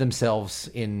embedded themselves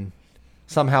in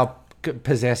somehow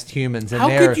possessed humans. And how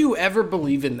could you ever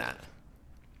believe in that?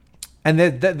 And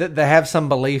they have some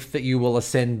belief that you will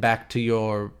ascend back to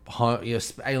your home, your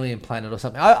alien planet or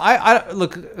something. I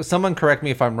look, someone correct me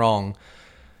if I'm wrong.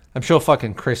 I'm sure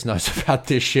fucking Chris knows about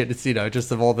this shit. It's, you know,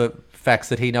 just of all the facts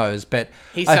that he knows. But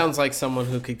he sounds like someone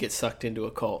who could get sucked into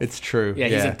a cult. It's true. Yeah,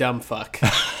 he's a dumb fuck.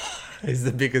 He's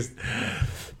the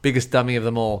biggest dummy of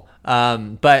them all.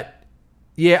 But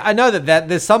yeah, I know that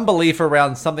there's some belief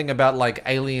around something about like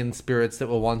alien spirits that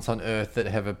were once on Earth that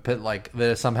have that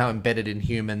are somehow embedded in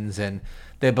humans, and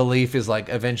their belief is like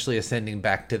eventually ascending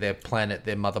back to their planet,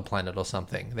 their mother planet or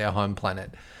something, their home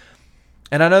planet.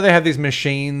 And I know they have these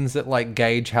machines that like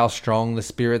gauge how strong the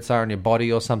spirits are in your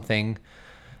body or something.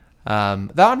 I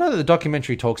know that the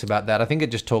documentary talks about that. I think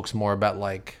it just talks more about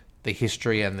like the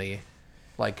history and the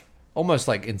like almost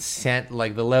like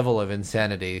like the level of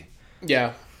insanity.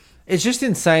 Yeah. It's just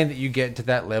insane that you get to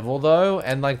that level, though,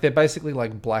 and like they're basically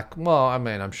like black. Well, I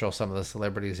mean, I'm sure some of the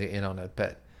celebrities are in on it,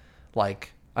 but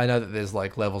like I know that there's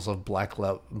like levels of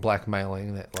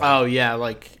blackmailing. That like, oh yeah,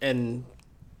 like and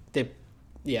they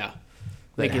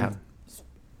have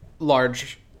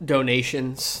large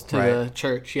donations to the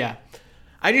church. Yeah,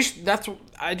 I just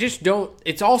don't.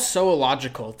 It's all so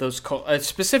illogical. Those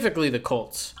specifically the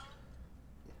cults.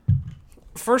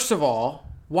 First of all,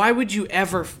 why would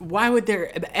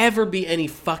there ever be any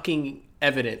fucking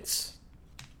evidence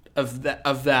of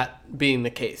that being the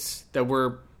case? That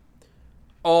we're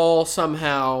all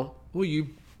somehow... Well, you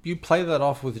play that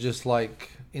off with just, like,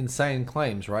 insane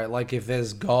claims, right? Like, if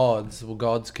there's gods, well,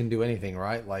 gods can do anything,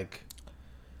 right? Like...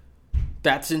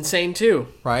 That's insane, too.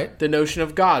 Right? The notion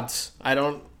of gods. I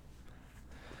don't...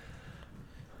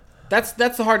 That's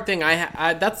the hard thing.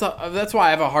 That's why I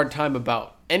have a hard time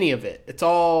about any of it. It's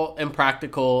all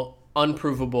impractical,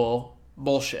 unprovable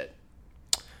bullshit.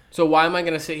 So why am I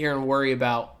going to sit here and worry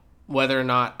about whether or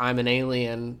not I'm an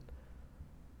alien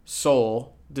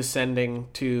soul descending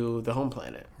to the home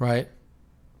planet? Right.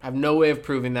 I have no way of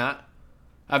proving that.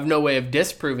 I have no way of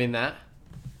disproving that.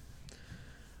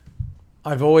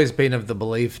 I've always been of the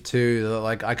belief, too, that,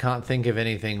 like, I can't think of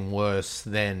anything worse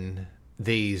than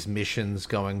these missions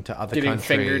going to other countries. Getting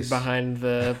fingered behind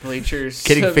the bleachers.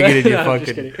 Getting fingered in your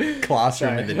fucking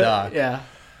classroom in the dark. Yeah.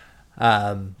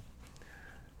 No,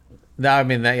 I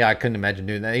mean, I couldn't imagine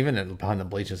doing that. Even behind the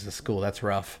bleachers at school, that's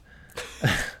rough.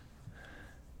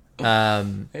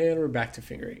 And we're back to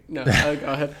fingering. No, go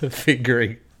ahead.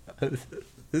 Fingering. This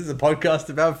is a podcast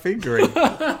about fingering.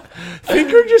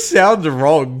 Fingering just sounds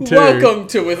wrong too. Welcome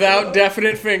to Without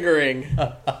Definite Fingering.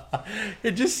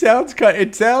 It just sounds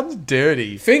it sounds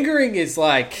dirty. Fingering is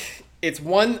like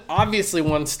obviously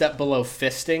one step below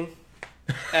fisting.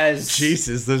 As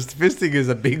Jesus, this fisting is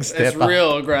a big step it's up.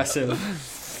 real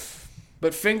aggressive.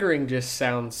 But fingering just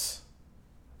sounds.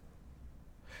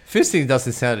 Fisting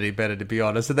doesn't sound any better, to be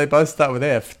honest, and they both start with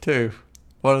F too.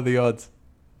 What are the odds?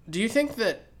 Do you think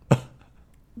that?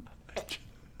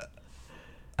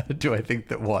 Do I think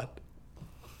that what?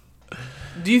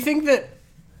 Do you think that?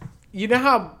 You know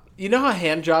how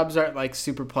hand jobs are like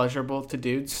super pleasurable to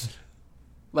dudes.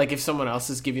 Like if someone else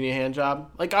is giving you a hand job,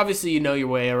 like obviously you know your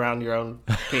way around your own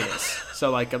penis.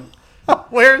 So like,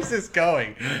 where is this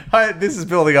going? This is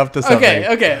building up to something.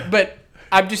 Okay, but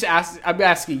I'm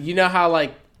asking. You know how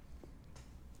like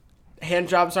hand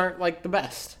jobs aren't like the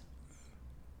best.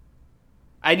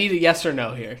 I need a yes or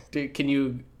no here. Can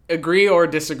you agree or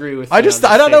disagree with me? I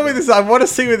don't know where this. I want to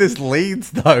see where this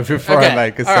leads though before I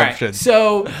make assumptions.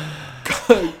 All right.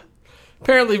 So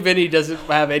apparently Vinny doesn't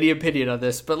have any opinion on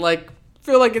this, but like. I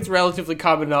feel like it's relatively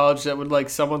common knowledge that when like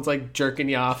someone's like jerking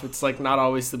you off, it's like not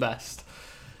always the best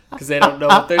because they don't know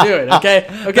what they're doing. Okay,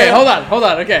 hold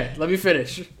on. Okay, let me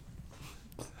finish.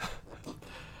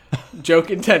 Joke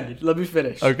intended. Let me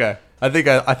finish. Okay, I think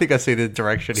I see the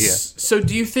direction here. So,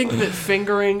 do you think that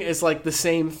fingering is like the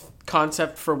same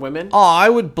concept for women? Oh, I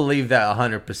would believe that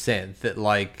 100%. That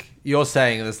like you're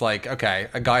saying, it's like okay,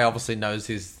 a guy obviously knows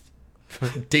his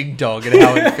ding dong and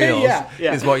how it feels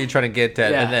yeah. is what you're trying to get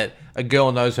at, and that a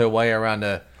girl knows her way around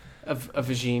a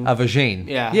vagine. A vagine.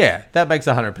 Yeah. Yeah, that makes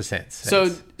 100%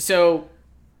 sense. So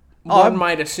one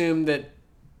might assume that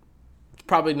it's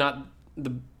probably not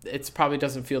it probably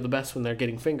doesn't feel the best when they're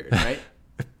getting fingered, right?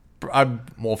 I'm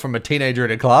more from a teenager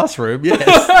in a classroom, yes.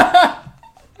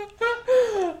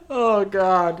 Oh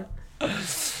God.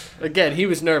 Again, he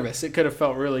was nervous. It could have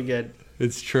felt really good.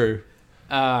 It's true.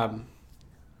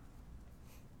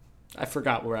 I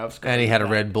forgot where I was going. And he had a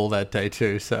Red Bull that day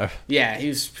too, so. Yeah,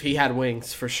 he had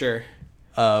wings for sure.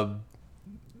 Colts.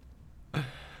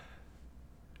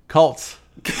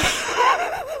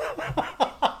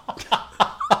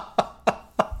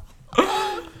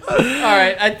 All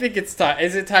right, I think it's time.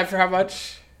 Is it time for how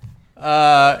much?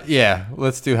 Yeah,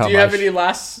 let's do how much. Do you have any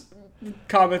last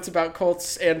comments about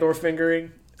Colts and or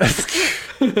fingering?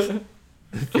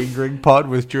 Fingering pod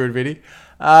with Drew and Vinny.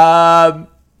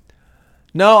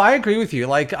 No, I agree with you.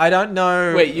 Like, I don't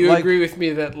know. Wait, you agree with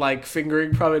me that like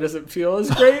fingering probably doesn't feel as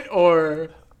great, or?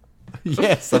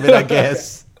 Yes, I mean, I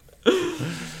guess.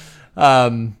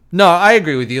 No, I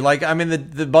agree with you. Like, I mean,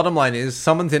 the bottom line is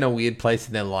someone's in a weird place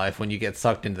in their life when you get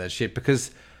sucked into that shit,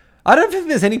 because I don't think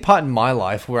there's any part in my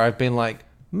life where I've been like,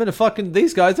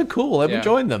 these guys are cool. Let me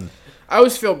join them. I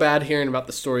always feel bad hearing about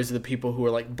the stories of the people who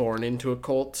are like born into a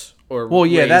cult or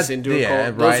raised into a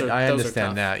cult. Right. I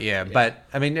understand that. Yeah, but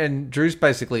I mean, and Drew's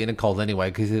basically in a cult anyway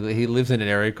because he lives in an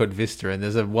area called Vista, and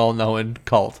there's a well-known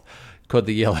cult called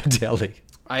the Yellow Deli.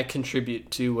 I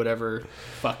contribute to whatever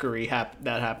fuckery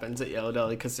that happens at Yellow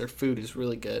Deli because their food is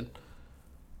really good.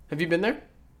 Have you been there?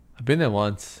 I've been there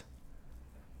once.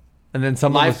 And then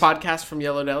live podcast from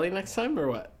Yellow Deli next time or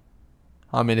what?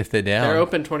 I mean, if they're down, they're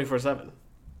open 24/7.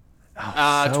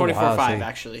 24/5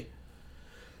 actually.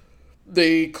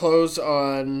 They close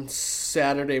on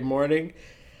Saturday morning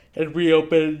and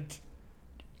reopen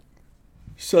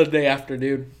Sunday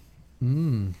afternoon.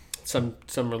 Some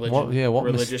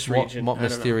religious region. What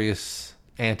mysterious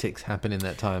antics happen in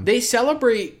that time? They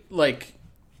celebrate like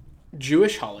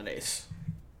Jewish holidays.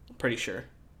 I'm pretty sure,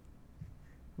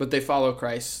 but they follow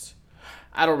Christ.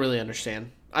 I don't really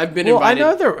understand. I've been invited.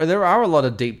 I know there are a lot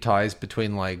of deep ties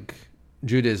between like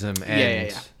Judaism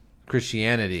and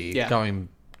Christianity going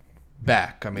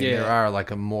back. I mean, there are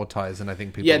like more ties than I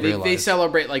think people realize. Yeah, they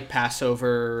celebrate like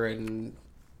Passover and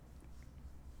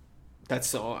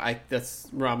that's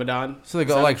Ramadan. So they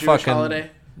got like Jewish fucking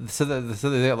holiday. So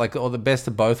they got like all the best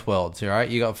of both worlds, right?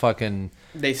 You got fucking.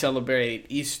 They celebrate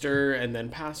Easter and then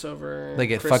Passover. They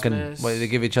get Christmas. fucking. They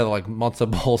give each other like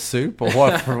matzo ball soup or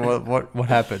what? what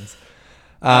happens?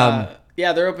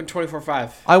 Yeah, they're open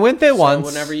 24/5. I went there once.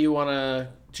 Whenever you want to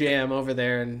jam over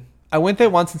there, and I went there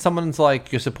once, and someone's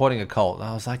like, "You're supporting a cult." And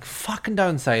I was like, "Fucking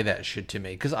don't say that shit to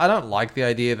me," because I don't like the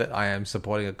idea that I am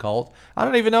supporting a cult. I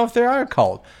don't even know if there are a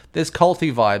cult. There's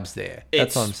culty vibes there.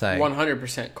 That's what I'm saying.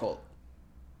 100% cult.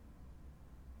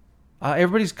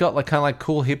 Everybody's got like kind of like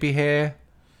cool hippie hair.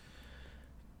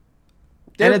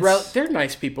 They're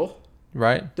nice people,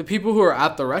 right? The people who are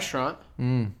at the restaurant.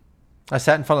 I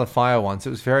sat in front of the fire once. It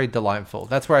was very delightful.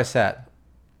 That's where I sat.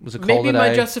 It was a cold Maybe day.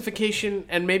 my justification,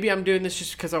 and maybe I'm doing this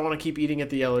just because I want to keep eating at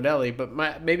the Yellow Deli, but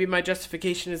maybe my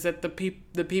justification is that the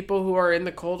people who are in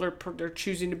the cold they're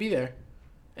choosing to be there,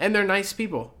 and they're nice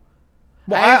people.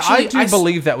 Well, I do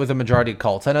believe that with a majority of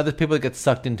cults. I know there's people that get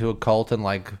sucked into a cult and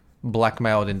like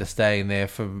blackmailed into staying there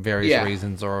for various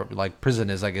reasons, or like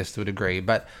prisoners, I guess, to a degree.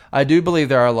 But I do believe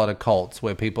there are a lot of cults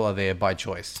where people are there by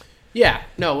choice. Yeah,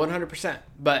 no, 100%.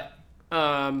 But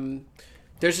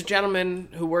there's a gentleman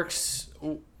who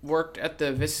worked at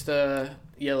the Vista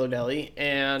Yellow Deli,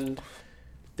 and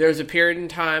there was a period in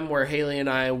time where Haley and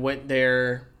I went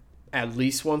there at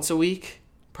least once a week,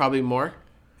 probably more.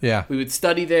 Yeah. We would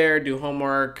study there, do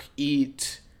homework,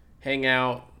 eat, hang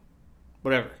out,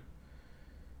 whatever.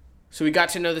 So we got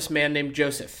to know this man named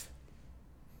Joseph.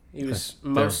 He was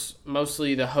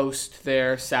mostly the host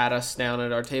there, sat us down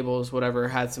at our tables, whatever,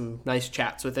 had some nice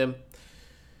chats with him.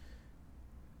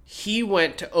 He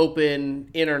went to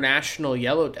open international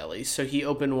Yellow Delis. So he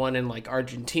opened one in like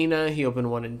Argentina. He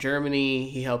opened one in Germany.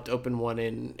 He helped open one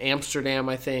in Amsterdam,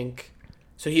 I think.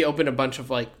 So he opened a bunch of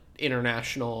like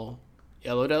international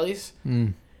Yellow Delis.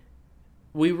 Mm.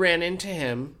 We ran into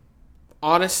him,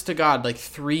 honest to God, like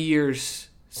 3 years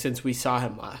since we saw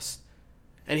him last.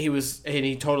 And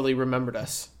he totally remembered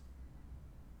us.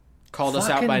 Called us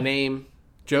out by name.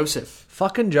 Joseph.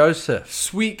 Fucking Joseph.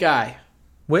 Sweet guy.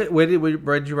 Where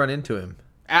did you run into him?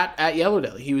 At Yellow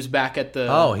Deli. He was back at the...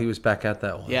 Oh, he was back at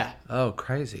that one. Yeah. Oh,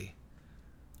 crazy.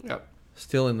 Yep.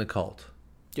 Still in the cult.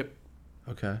 Yep.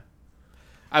 Okay.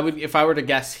 If I were to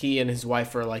guess, he and his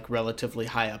wife are like relatively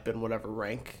high up in whatever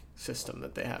rank system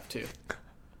that they have too.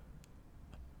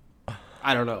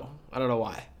 I don't know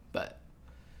why, but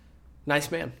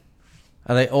nice man.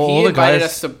 Are they all the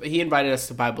guys? He invited us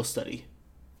to Bible study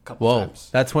a couple times.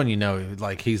 That's when you know,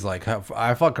 like, he's like,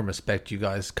 I fucking respect you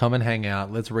guys. Come and hang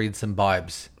out. Let's read some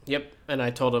Bibes. Yep. And I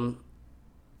told him,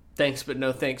 thanks, but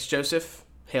no thanks, Joseph.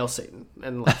 Hail Satan,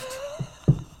 and left.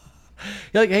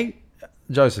 You're like, hey,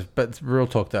 Joseph, but real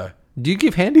talk though. Do you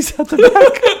give handies out the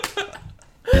back?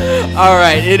 All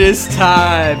right, it is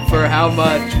time for How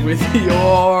Much with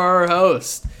your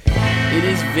host. It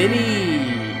is Vinny.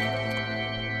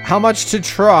 How much to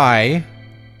try?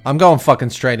 I'm going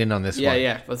fucking straight in on this one.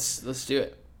 Yeah. Let's do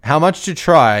it. How much to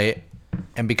try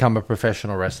and become a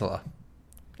professional wrestler?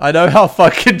 I know how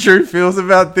fucking Drew feels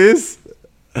about this.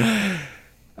 And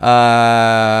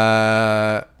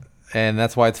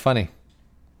that's why it's funny.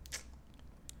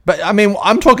 But I mean,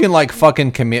 I'm talking like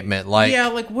fucking commitment. Like, yeah,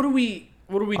 like what are we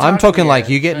I'm talking here? like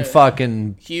you getting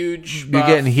fucking huge. You're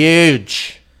getting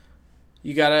huge.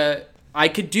 You gotta. I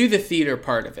could do the theater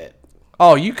part of it.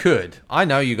 Oh, you could. I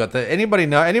know you got that. Anybody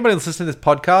that's listening to this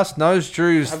podcast knows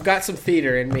Drew's. I've got some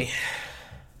theater in me.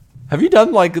 Have you done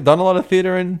a lot of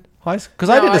theater in high school? Because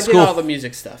I did all the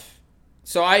music stuff.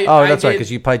 So I. Oh, that's right.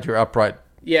 Because you played your upright.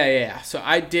 Yeah. So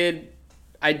I did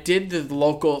the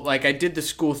local, like I did the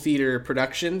school theater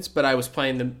productions, but I was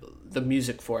playing the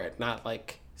music for it, not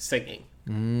like singing.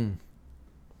 Mm.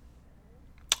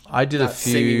 I did a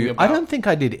few. I don't think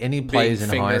I did any plays in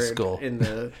high school. In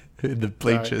the in the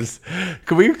bleachers.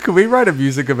 Can we write a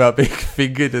music about being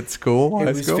fingered at school?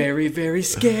 It was very, very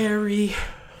scary,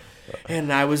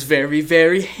 and I was very,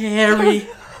 very hairy.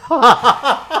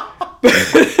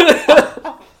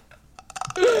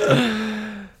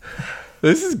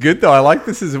 This is good though. I like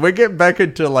this. We're getting back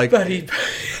into like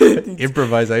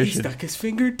improvisation. He stuck his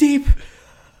finger deep.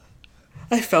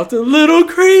 I felt a little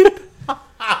creep.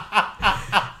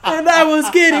 And I was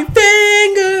getting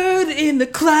fingered in the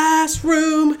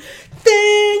classroom.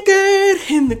 Fingered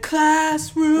in the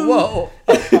classroom. Whoa.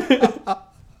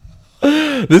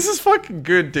 This is fucking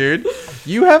good, dude.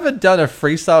 You haven't done a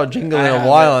freestyle jingle in a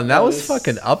while, and that was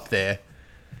fucking up there.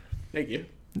 Thank you.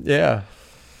 Yeah.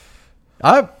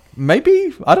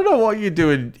 Maybe, I don't know what you do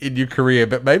in your career,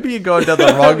 but maybe you're going down the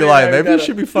wrong line. Maybe you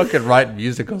should be fucking writing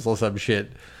musicals or some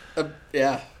shit.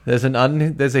 Yeah. There's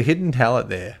a hidden talent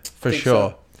there, for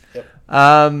sure. So.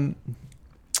 Yep.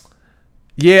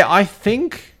 Yeah, I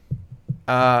think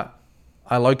I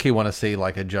low-key want to see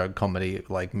like a joke comedy,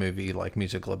 like movie, like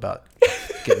musical about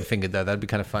getting fingered though. That'd be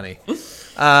kind of funny.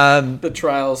 The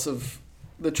trials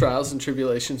and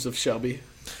tribulations of Shelby.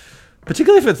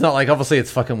 Particularly if it's not like, obviously it's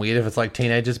fucking weird if it's like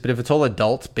teenagers, but if it's all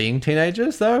adults being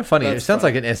teenagers though, funny. It sounds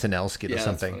like an SNL skit or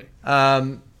something.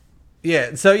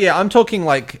 Yeah, so yeah, I'm talking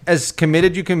like as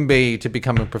committed you can be to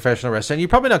become a professional wrestler. And you're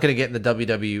probably not going to get in the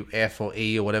WWF or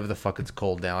E or whatever the fuck it's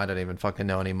called now. I don't even fucking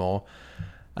know anymore.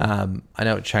 I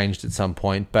know it changed at some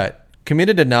point, but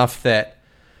committed enough that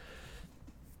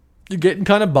you're getting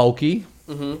kind of bulky.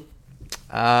 Mm-hmm.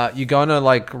 You go on a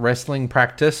like wrestling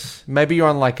practice. Maybe you're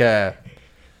on like a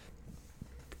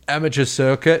amateur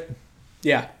circuit.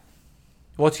 Yeah.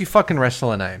 What's your fucking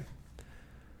wrestler name?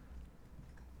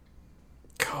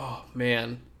 Oh,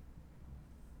 man.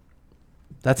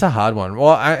 That's a hard one.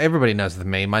 Well, everybody knows the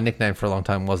me. My nickname for a long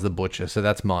time was the Butcher, so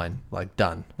that's mine. Like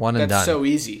done, one and That's done. so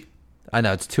easy. I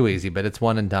know it's too easy, but it's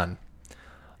one and done.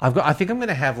 I think I'm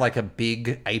gonna have like a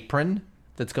big apron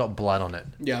that's got blood on it.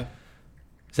 Yeah.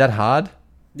 Is that hard?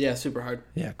 Yeah, super hard.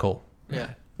 Yeah, cool.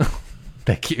 Yeah.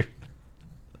 Thank you.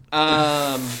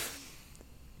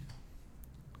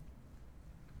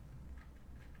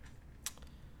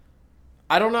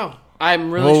 I don't know.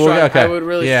 I'm really Well, struggling. okay. I would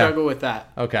really Yeah. struggle with that.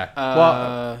 Okay.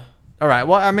 Well, all right.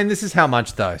 Well, I mean, this is how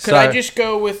much though. Could I just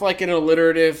go with like an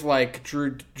alliterative, like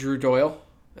Drew Doyle,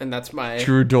 and that's my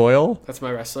Drew Doyle? that's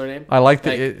my wrestler name. I like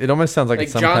that. Like- It almost sounds like Like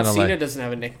it's some John kind of Cena like doesn't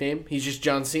have a nickname. He's just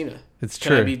John Cena. It's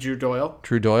Can I true. be Drew Doyle?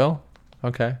 Drew Doyle.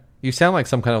 Okay. You sound like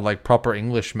some kind of like proper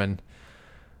Englishman.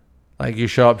 Like you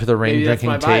show up to the ring Maybe that's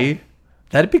drinking my tea. vibe.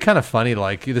 That'd be kind of funny.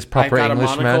 Like you this proper I've got a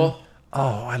Englishman. monocle.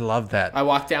 Oh, I love that. I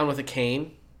walk down with a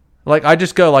cane. Like I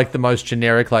just go like the most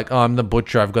generic. Like, oh, I'm the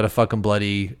butcher. I've got a fucking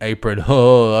bloody apron.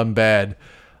 Oh, I'm bad.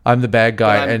 I'm the bad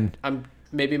guy. And I'm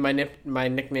maybe my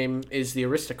nickname is the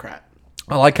Aristocrat.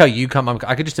 I like how you come.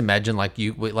 I could just imagine like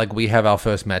we have our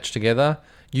first match together.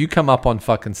 You come up on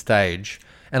fucking stage,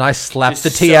 and I slap Just the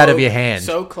tea so- out of your hand.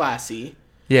 So classy.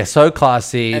 Yeah, so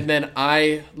classy. And then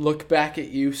I look back at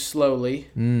you slowly,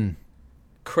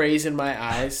 craze in my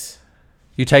eyes.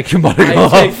 You take your monocle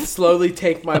I off. slowly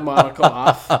take my monocle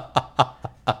off.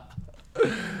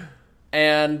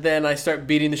 And then I start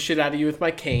beating the shit out of you with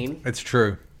my cane. It's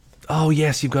true. Oh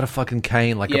yes, you've got a fucking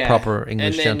cane like a Yeah. proper English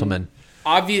And then, gentleman.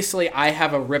 Obviously, I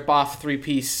have a rip-off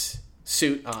three-piece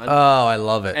suit on. Oh, I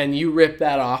love it. And you rip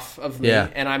that off of me. Yeah.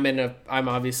 And I'm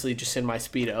obviously just in my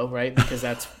Speedo, right? Because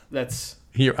that's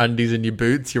Your undies and your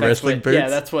boots, your That's wrestling what, boots. Yeah,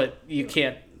 that's what you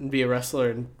can't be a wrestler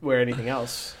and wear anything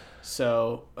else.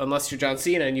 So unless you're John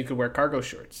Cena and you could wear cargo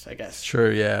shorts, I guess.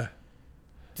 true. Yeah.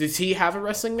 Does he have a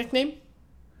wrestling nickname?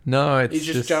 No, it's He's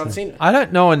just John Cena. I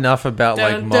don't know enough about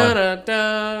like Dun, mod. dun,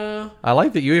 dun, I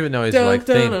like that you even know his dun, like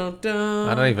dun, theme. dun, dun.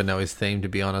 I don't even know his theme to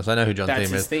be honest. I know who John That's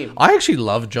Cena his is. theme. I actually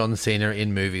love John Cena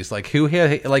in movies. Like who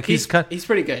here? Like he's kind. He's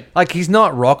pretty good. Like he's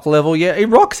not Rock level yet.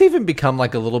 Rock's even become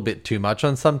like a little bit too much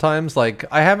on sometimes. Like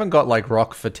I haven't got like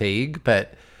Rock fatigue,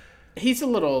 but He's a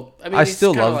little. I mean, I he's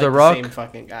still kinda love like The Rock. Same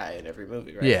fucking guy in every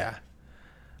movie, right? yeah,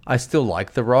 I still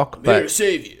like The Rock. I'm here to But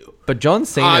save you. John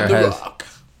Cena I'm the has Rock.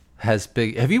 has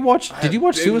big. Have you watched? Did have you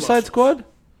watch big Suicide muscles. Squad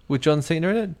with John Cena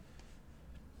in it?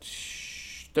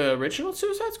 The original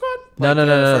Suicide Squad? No, Like no,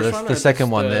 no, no. first That's one, the or second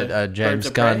just one the that James Birds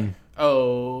of Prey? Gunn.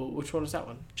 Oh, which one was that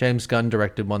one? James Gunn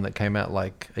directed one that came out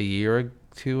like a year or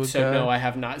two ago. So no, I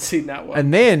have not seen that one.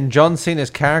 And then John Cena's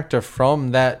character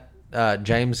from that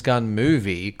James Gunn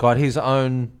movie got his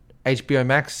own HBO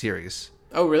Max series.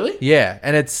 Oh, really? Yeah,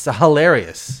 and it's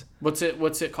hilarious. What's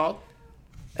it called?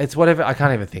 It's whatever. I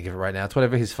can't even think of it right now. It's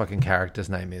whatever his fucking character's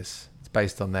name is. It's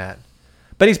based on that.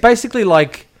 But he's basically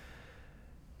like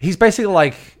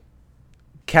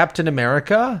Captain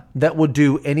America that will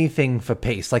do anything for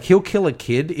peace. Like he'll kill a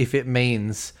kid if it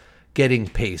means getting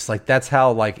peace. Like that's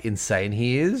how like insane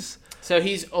he is. So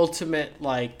he's ultimate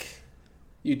like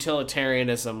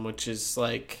utilitarianism, which is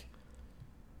like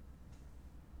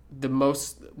the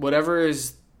most whatever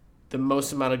is the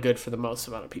most amount of good for the most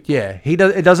amount of people. Yeah, he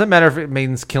does. It doesn't matter if it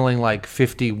means killing like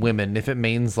 50 women. If it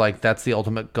means like that's the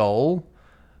ultimate goal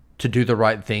to do the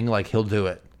right thing, like he'll do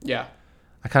it. Yeah.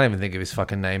 I can't even think of his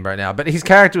fucking name right now. But his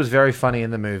character was very funny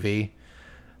in the movie.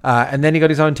 And then he got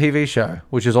his own TV show,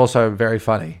 which is also very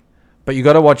funny. But you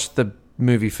got to watch the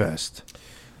movie first.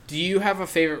 Do you have a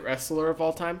favorite wrestler of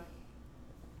all time?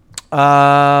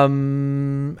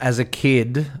 As a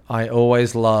kid, I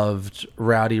always loved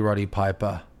Rowdy Roddy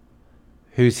Piper,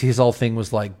 his whole thing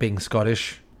was like being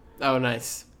Scottish. Oh,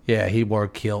 nice. Yeah, he wore a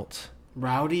kilt.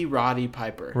 Rowdy Roddy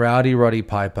Piper. Rowdy Roddy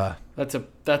Piper.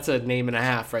 That's a name and a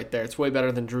half right there. It's way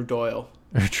better than Drew Doyle.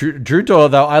 Drew Doyle,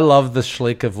 though, I love the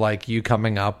schlick of like you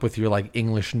coming up with your like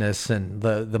Englishness and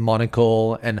the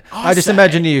monocle, and I just say.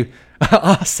 imagine you.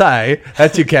 I say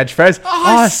that's your catchphrase.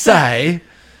 I say.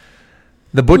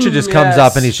 The butcher just comes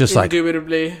up and he's just like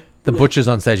indubitably. the butcher's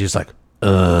on stage. He's like,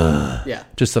 Yeah.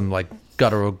 just some like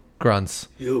guttural grunts.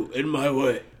 You in my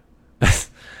way.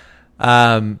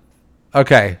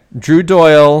 Okay, Drew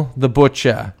Doyle, the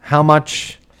butcher. How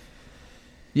much?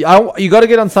 You got to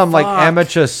get on some like Fuck.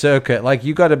 amateur circuit. Like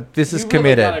you got to. This is You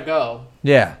committed. really gotta go.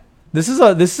 Yeah, this is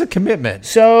a commitment.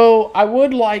 So I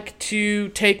would like to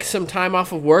take some time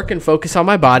off of work and focus on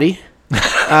my body.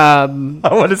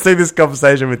 I want to see this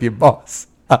conversation with your boss.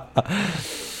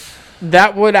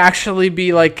 That would actually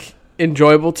be like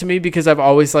enjoyable to me because I've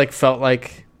always like felt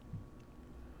like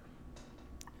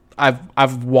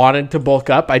I've wanted to bulk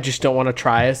up. I just don't want to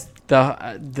try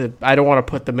the I don't want to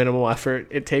put the minimal effort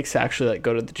it takes to actually like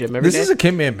go to the gym every day. This is a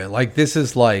commitment. Like this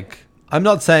is like, I'm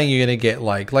not saying you're going to get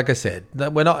like I said,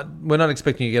 that we're not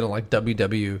expecting you to get like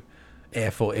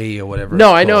WWF or E or whatever.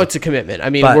 No, I know it's a commitment. I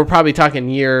mean, But- we're probably talking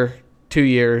 2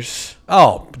 years.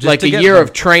 Oh, just Like to a get year the-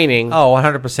 of training. Oh,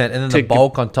 100%. And then the to-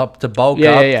 bulk on top to bulk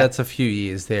Yeah, up, yeah. that's a few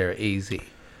years there, easy.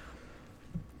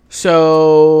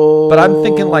 So, But I'm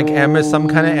thinking like some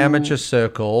kind of amateur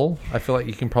circle. I feel like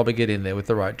you can probably get in there with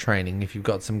the right training if you've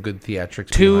got some good theatrics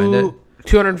behind it.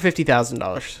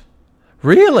 $250,000.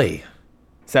 Really?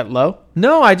 Is that low?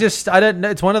 No, I don't know.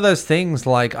 It's one of those things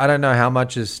like I don't know how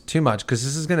much is too much because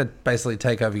this is going to basically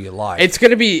take over your life. It's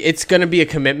gonna be a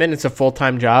commitment. It's a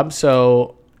full-time job.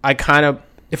 So I kind of,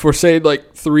 if we're saying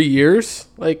like 3 years,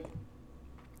 like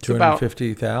it's about,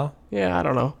 250,000. yeah, I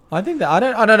don't know. I think that I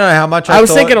don't know how much. I was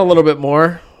thought- thinking a little bit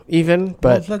more even,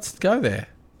 but Well, let's go there.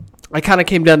 I kind of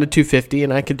came down to 250,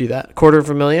 and I could do that.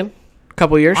 $250,000, a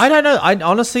couple years. I don't know. I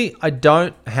honestly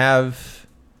don't have.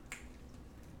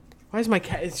 Why is my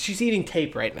cat? She's eating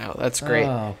tape right now. That's great.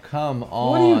 Oh, come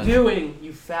on. What are you doing,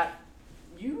 you fat?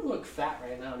 You look fat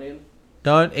right now, dude.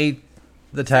 Don't eat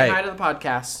the Say tape. hi to the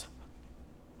podcast.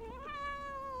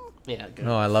 Yeah, good.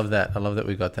 Oh, I love that. I love that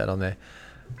we got that on there.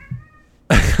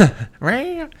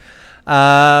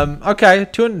 Okay,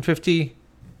 250.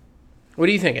 What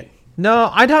are you thinking? No,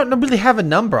 I don't really have a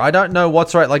number. I don't know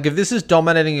what's right. Like, if this is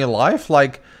dominating your life,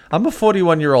 like, I'm a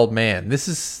 41-year-old man. This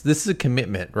is a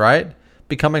commitment, right?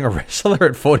 Becoming a wrestler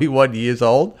at 41 years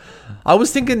old. I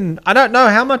was thinking, I don't know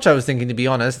how much I was thinking, to be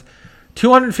honest.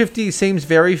 250 seems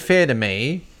very fair to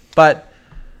me, but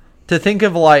to think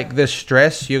of like the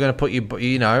stress you're going to put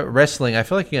wrestling, I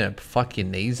feel like you're going to fuck your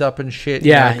knees up and shit.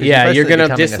 Yeah, 'cause yeah. You're basically gonna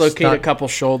becoming dislocate a stunt- couple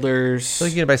shoulders. I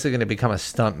think you're basically going to become a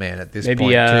stunt man at this Maybe,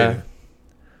 point too.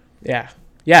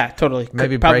 Yeah, totally.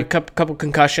 Maybe Probably break- couple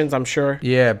concussions, I'm sure.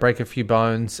 Yeah, break a few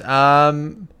bones.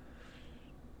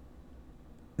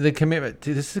 The commitment.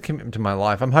 This is a commitment to my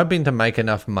life. I'm hoping to make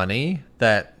enough money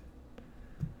that.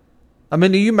 I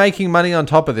mean, are you making money on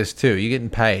top of this too? You're getting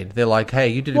paid. They're like, hey,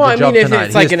 you did a good job if tonight.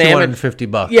 it's like Here's an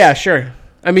 $250. Yeah, sure.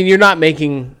 I mean, you're not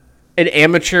making an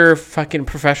amateur fucking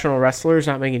professional wrestler is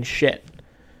not making shit.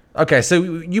 Okay, so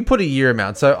you put a year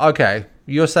amount. So okay,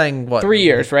 you're saying what? 3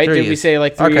 years, right? 3 Did we years. say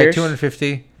like 3 Okay, years?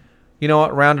 250. You know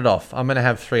what? Round it off. I'm gonna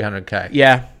have 300K.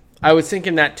 Yeah, I was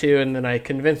thinking that too, and then I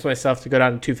convinced myself to go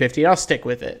down to 250. I'll stick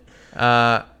with it.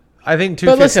 I think 250.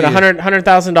 But listen,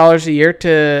 $100,000 a year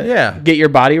to get your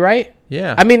body right.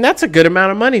 Yeah. I mean, that's a good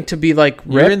amount of money to be like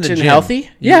You're ripped in the and gym. healthy.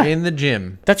 You're Yeah, in the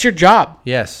gym. that's your job.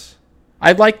 Yes.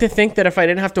 I'd like to think that if I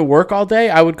didn't have to work all day,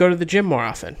 I would go to the gym more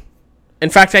often. In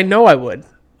fact, I know I would.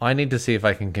 I need to see if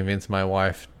I can convince my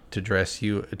wife to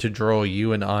draw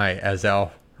you and I as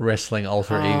our wrestling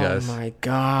alter egos. Oh my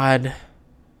god.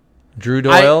 Drew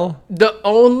Doyle. The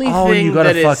only Oh, thing you got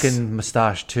that a is- fucking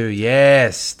mustache too.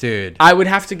 Yes, dude. I would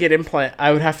have to get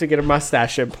a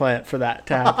mustache implant for that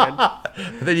to happen.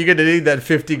 Then you're gonna need that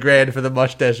 50 grand for the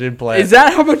mustache implant. Is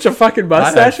that how much a fucking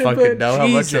mustache I don't implant? fucking know how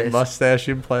much a Jesus. mustache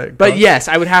implant. But costs. yes,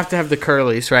 I would have to have the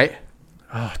curlies, right?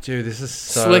 Oh, dude, this is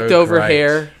so Slicked over great.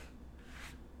 hair.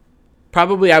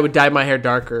 Probably I would dye my hair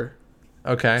darker.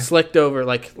 Okay. Slicked over,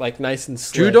 like nice and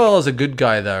slick. Drew Doyle is a good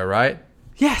guy though, right?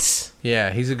 Yes.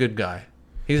 Yeah, he's a good guy.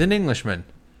 He's an Englishman.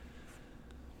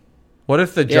 What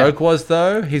if the Yeah. joke was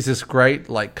though? He's this great,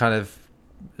 like, kind of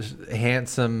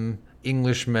handsome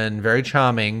Englishman, very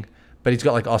charming, but he's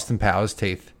got like Austin Powers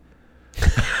teeth.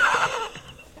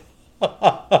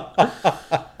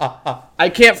 I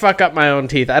can't fuck up my own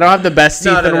teeth. I don't have the best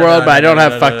teeth in the world, but I don't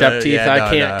have fucked up teeth. I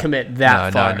can't commit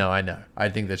that far. No, I know. I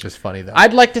think that's just funny though.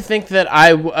 I'd like to think that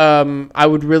I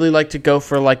would really like to go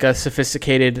for like a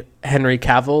sophisticated Henry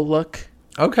Cavill look.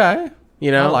 Okay. You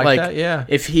know, I like that, yeah.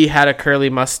 If he had a curly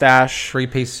mustache,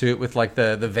 3-piece suit with like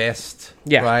the vest.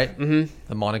 Yeah. Right? Mm-hmm.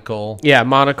 The monocle. yeah,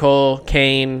 monocle,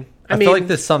 cane. I feel like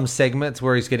there's some segments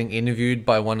where he's getting interviewed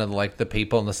by one of like the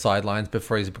people on the sidelines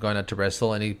before he's going out to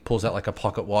wrestle, and he pulls out like a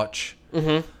pocket watch.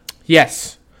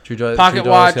 yes, Drew Doyle's Pocket got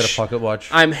watch. a pocket watch.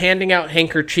 I'm handing out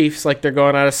handkerchiefs like they're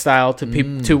going out of style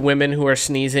to to women who are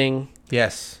sneezing.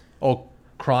 Yes, or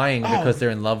crying because they're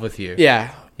in love with you.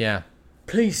 Yeah, Yeah.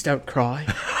 please don't cry.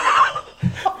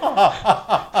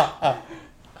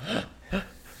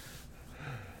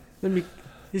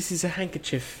 This is a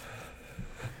handkerchief.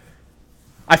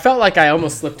 I felt like I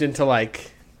almost slipped into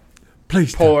like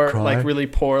Please poor, like really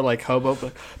poor, like hobo.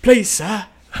 But please, sir,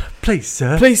 Please,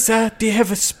 sir. Please, sir, do you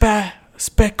have a spare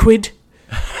quid?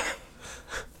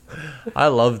 I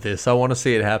love this. I want to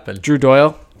see it happen. Drew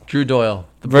Doyle Drew Doyle,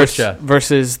 the Butcher.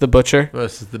 versus the Butcher.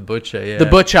 Versus the Butcher, yeah. The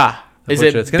Butcher. The Is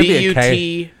Butcher. it It's gonna be a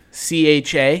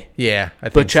Butcha? Yeah, I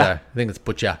think Butcher. so. I think it's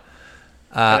Butcher.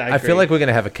 I I feel agree. like we're going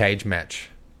to have a cage match.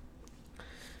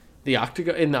 The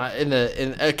octagon in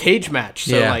a cage match.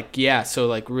 So Yeah.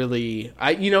 really,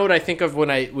 you know what I think of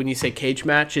when you say cage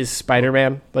match is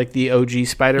Spider-Man, like the OG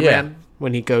Spider-Man Yeah.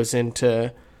 when he goes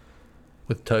into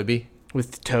With Toby.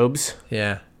 with Tobes.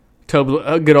 Yeah.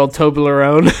 Good old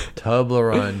Toblerone.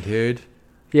 Toblerone, dude.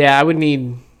 Yeah, I would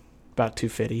need about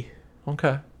 250.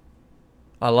 Okay.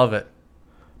 I love it.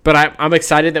 But I'm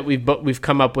excited that we've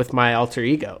come up with my alter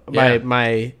ego, Yeah.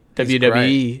 my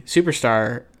WWE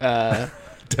superstar.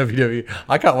 WWE.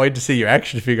 I can't wait to see your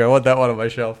action figure. I want that one on my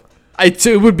shelf.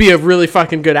 It would be a really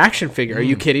fucking good action figure. Are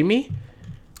you kidding me?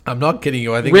 I'm not kidding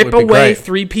you. I think it Rip would be away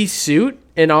great. 3-piece suit,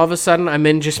 and all of a sudden I'm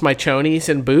in just my chonies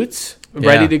and boots,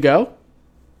 ready Yeah. to go.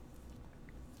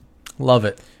 Love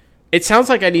it. It sounds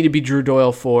like I need to be Drew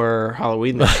Doyle for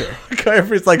Halloween this year.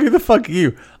 Everybody's like, who the fuck are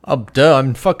you? Oh, duh,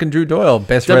 I'm fucking Drew Doyle.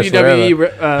 Best wrestler WWE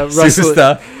ever. wrestler,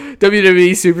 Superstar.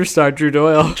 WWE superstar Drew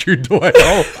Doyle. Drew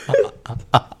Doyle.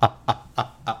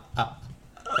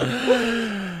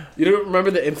 You don't remember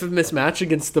the infamous match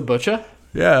against the Butcher?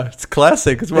 Yeah, it's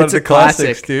classic. It's one It's of a the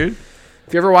classics, classic. dude.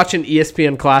 If you ever watch an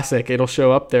ESPN Classic, it'll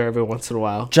show up there every once in a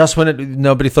while. Just when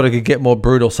nobody thought it could get more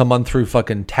brutal, someone threw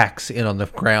fucking tacks in on the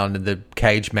ground in the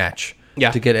cage match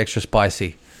Yeah. to get extra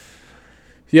spicy.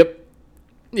 Yep.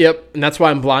 And that's why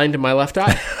I'm blind in my left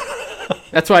eye.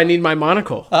 That's why I need my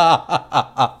monocle.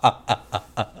 I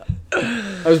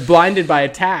was blinded by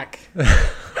attack.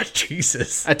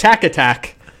 Jesus.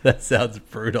 Attack. That sounds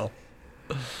brutal.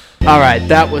 All right,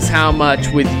 that was How Much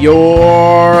with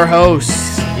your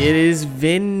hosts. It is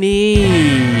Vinny.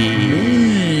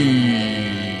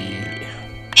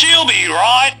 She'll be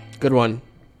right. Good one.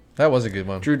 That was a good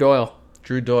one. Drew Doyle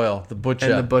Drew Doyle, the Butcher.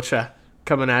 and the Butcher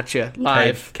coming at you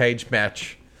live Cage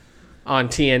match. on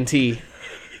TNT.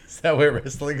 Is that where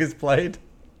wrestling is played?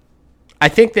 I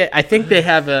think they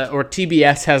have or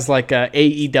TBS has like a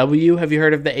AEW. Have you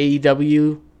heard of the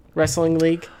AEW Wrestling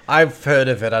League? I've heard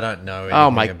of it. I don't know. Oh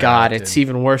my anything god, about it's it.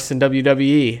 even worse than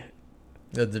WWE.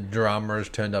 The drama is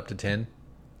turned up to 10.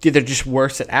 Dude, they're just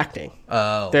worse at acting.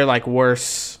 Oh. They're like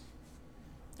worse.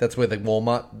 That's where the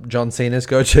Walmart John Cena's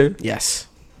go to? Yes.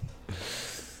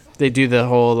 They do the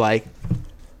whole like,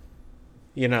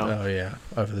 you know, Oh, yeah.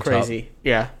 Over the crazy.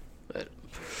 Yeah.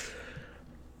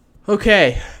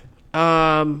 Okay.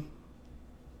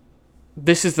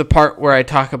 This is the part where I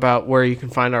talk about where you can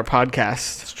find our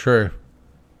podcast. It's true.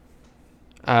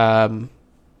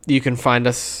 You can find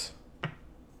us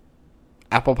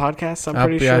Apple Podcasts, I'm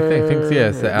pretty yeah, I sure. think yeah,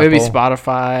 it's the Maybe Apple,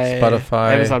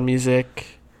 Spotify, Amazon Music,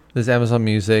 There's Amazon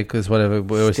Music. There's whatever.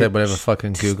 We always say whatever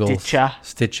fucking Google.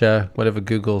 Stitcher. Whatever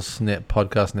Google's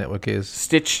podcast network is.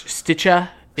 Stitcher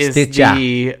is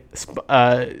Stitcher.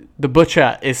 the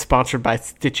Butcher is sponsored by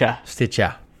Stitcher.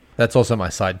 Stitcher. That's also my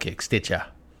sidekick. Stitcher.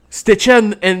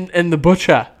 Stitcher and the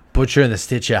Butcher. Butcher and the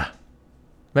Stitcher.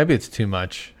 Maybe it's too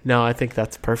much. No, I think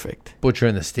that's perfect. Butcher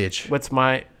and the Stitch. What's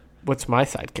my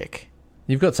sidekick?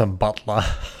 You've got some butler.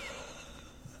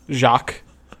 Jacques.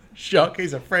 Jacques,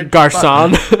 he's a French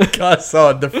Garçon. butler.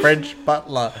 Garçon, the French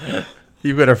butler.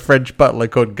 You've got a French butler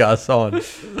called Garçon.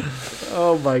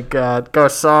 Oh my God,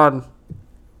 Garçon.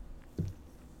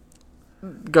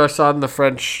 Garçon, the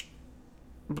French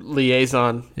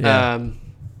liaison. Yeah.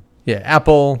 Yeah,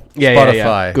 Apple,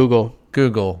 Spotify,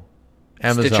 Google,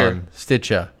 Amazon,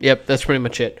 Stitcher. Yep, that's pretty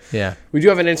much it. Yeah. We do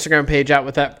have an Instagram page out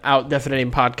with that Out Definitely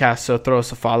Podcast, so throw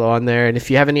us a follow on there. And if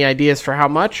you have any ideas for how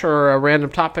much or a random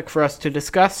topic for us to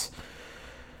discuss,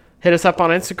 hit us up on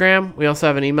Instagram. We also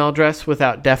have an email address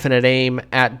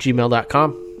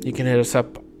withoutdefiniteaim@gmail.com. You can hit us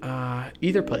up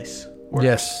either place.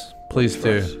 Yes, please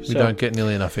do. We So- don't get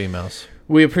nearly enough emails.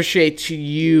 We appreciate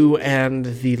you and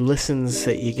the listens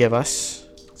that you give us.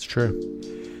 It's true.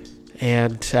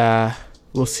 And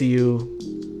we'll see you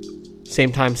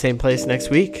same time, same place next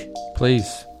week. Please.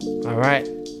 All right.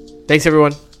 Thanks,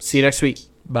 everyone. See you next week.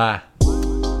 Bye.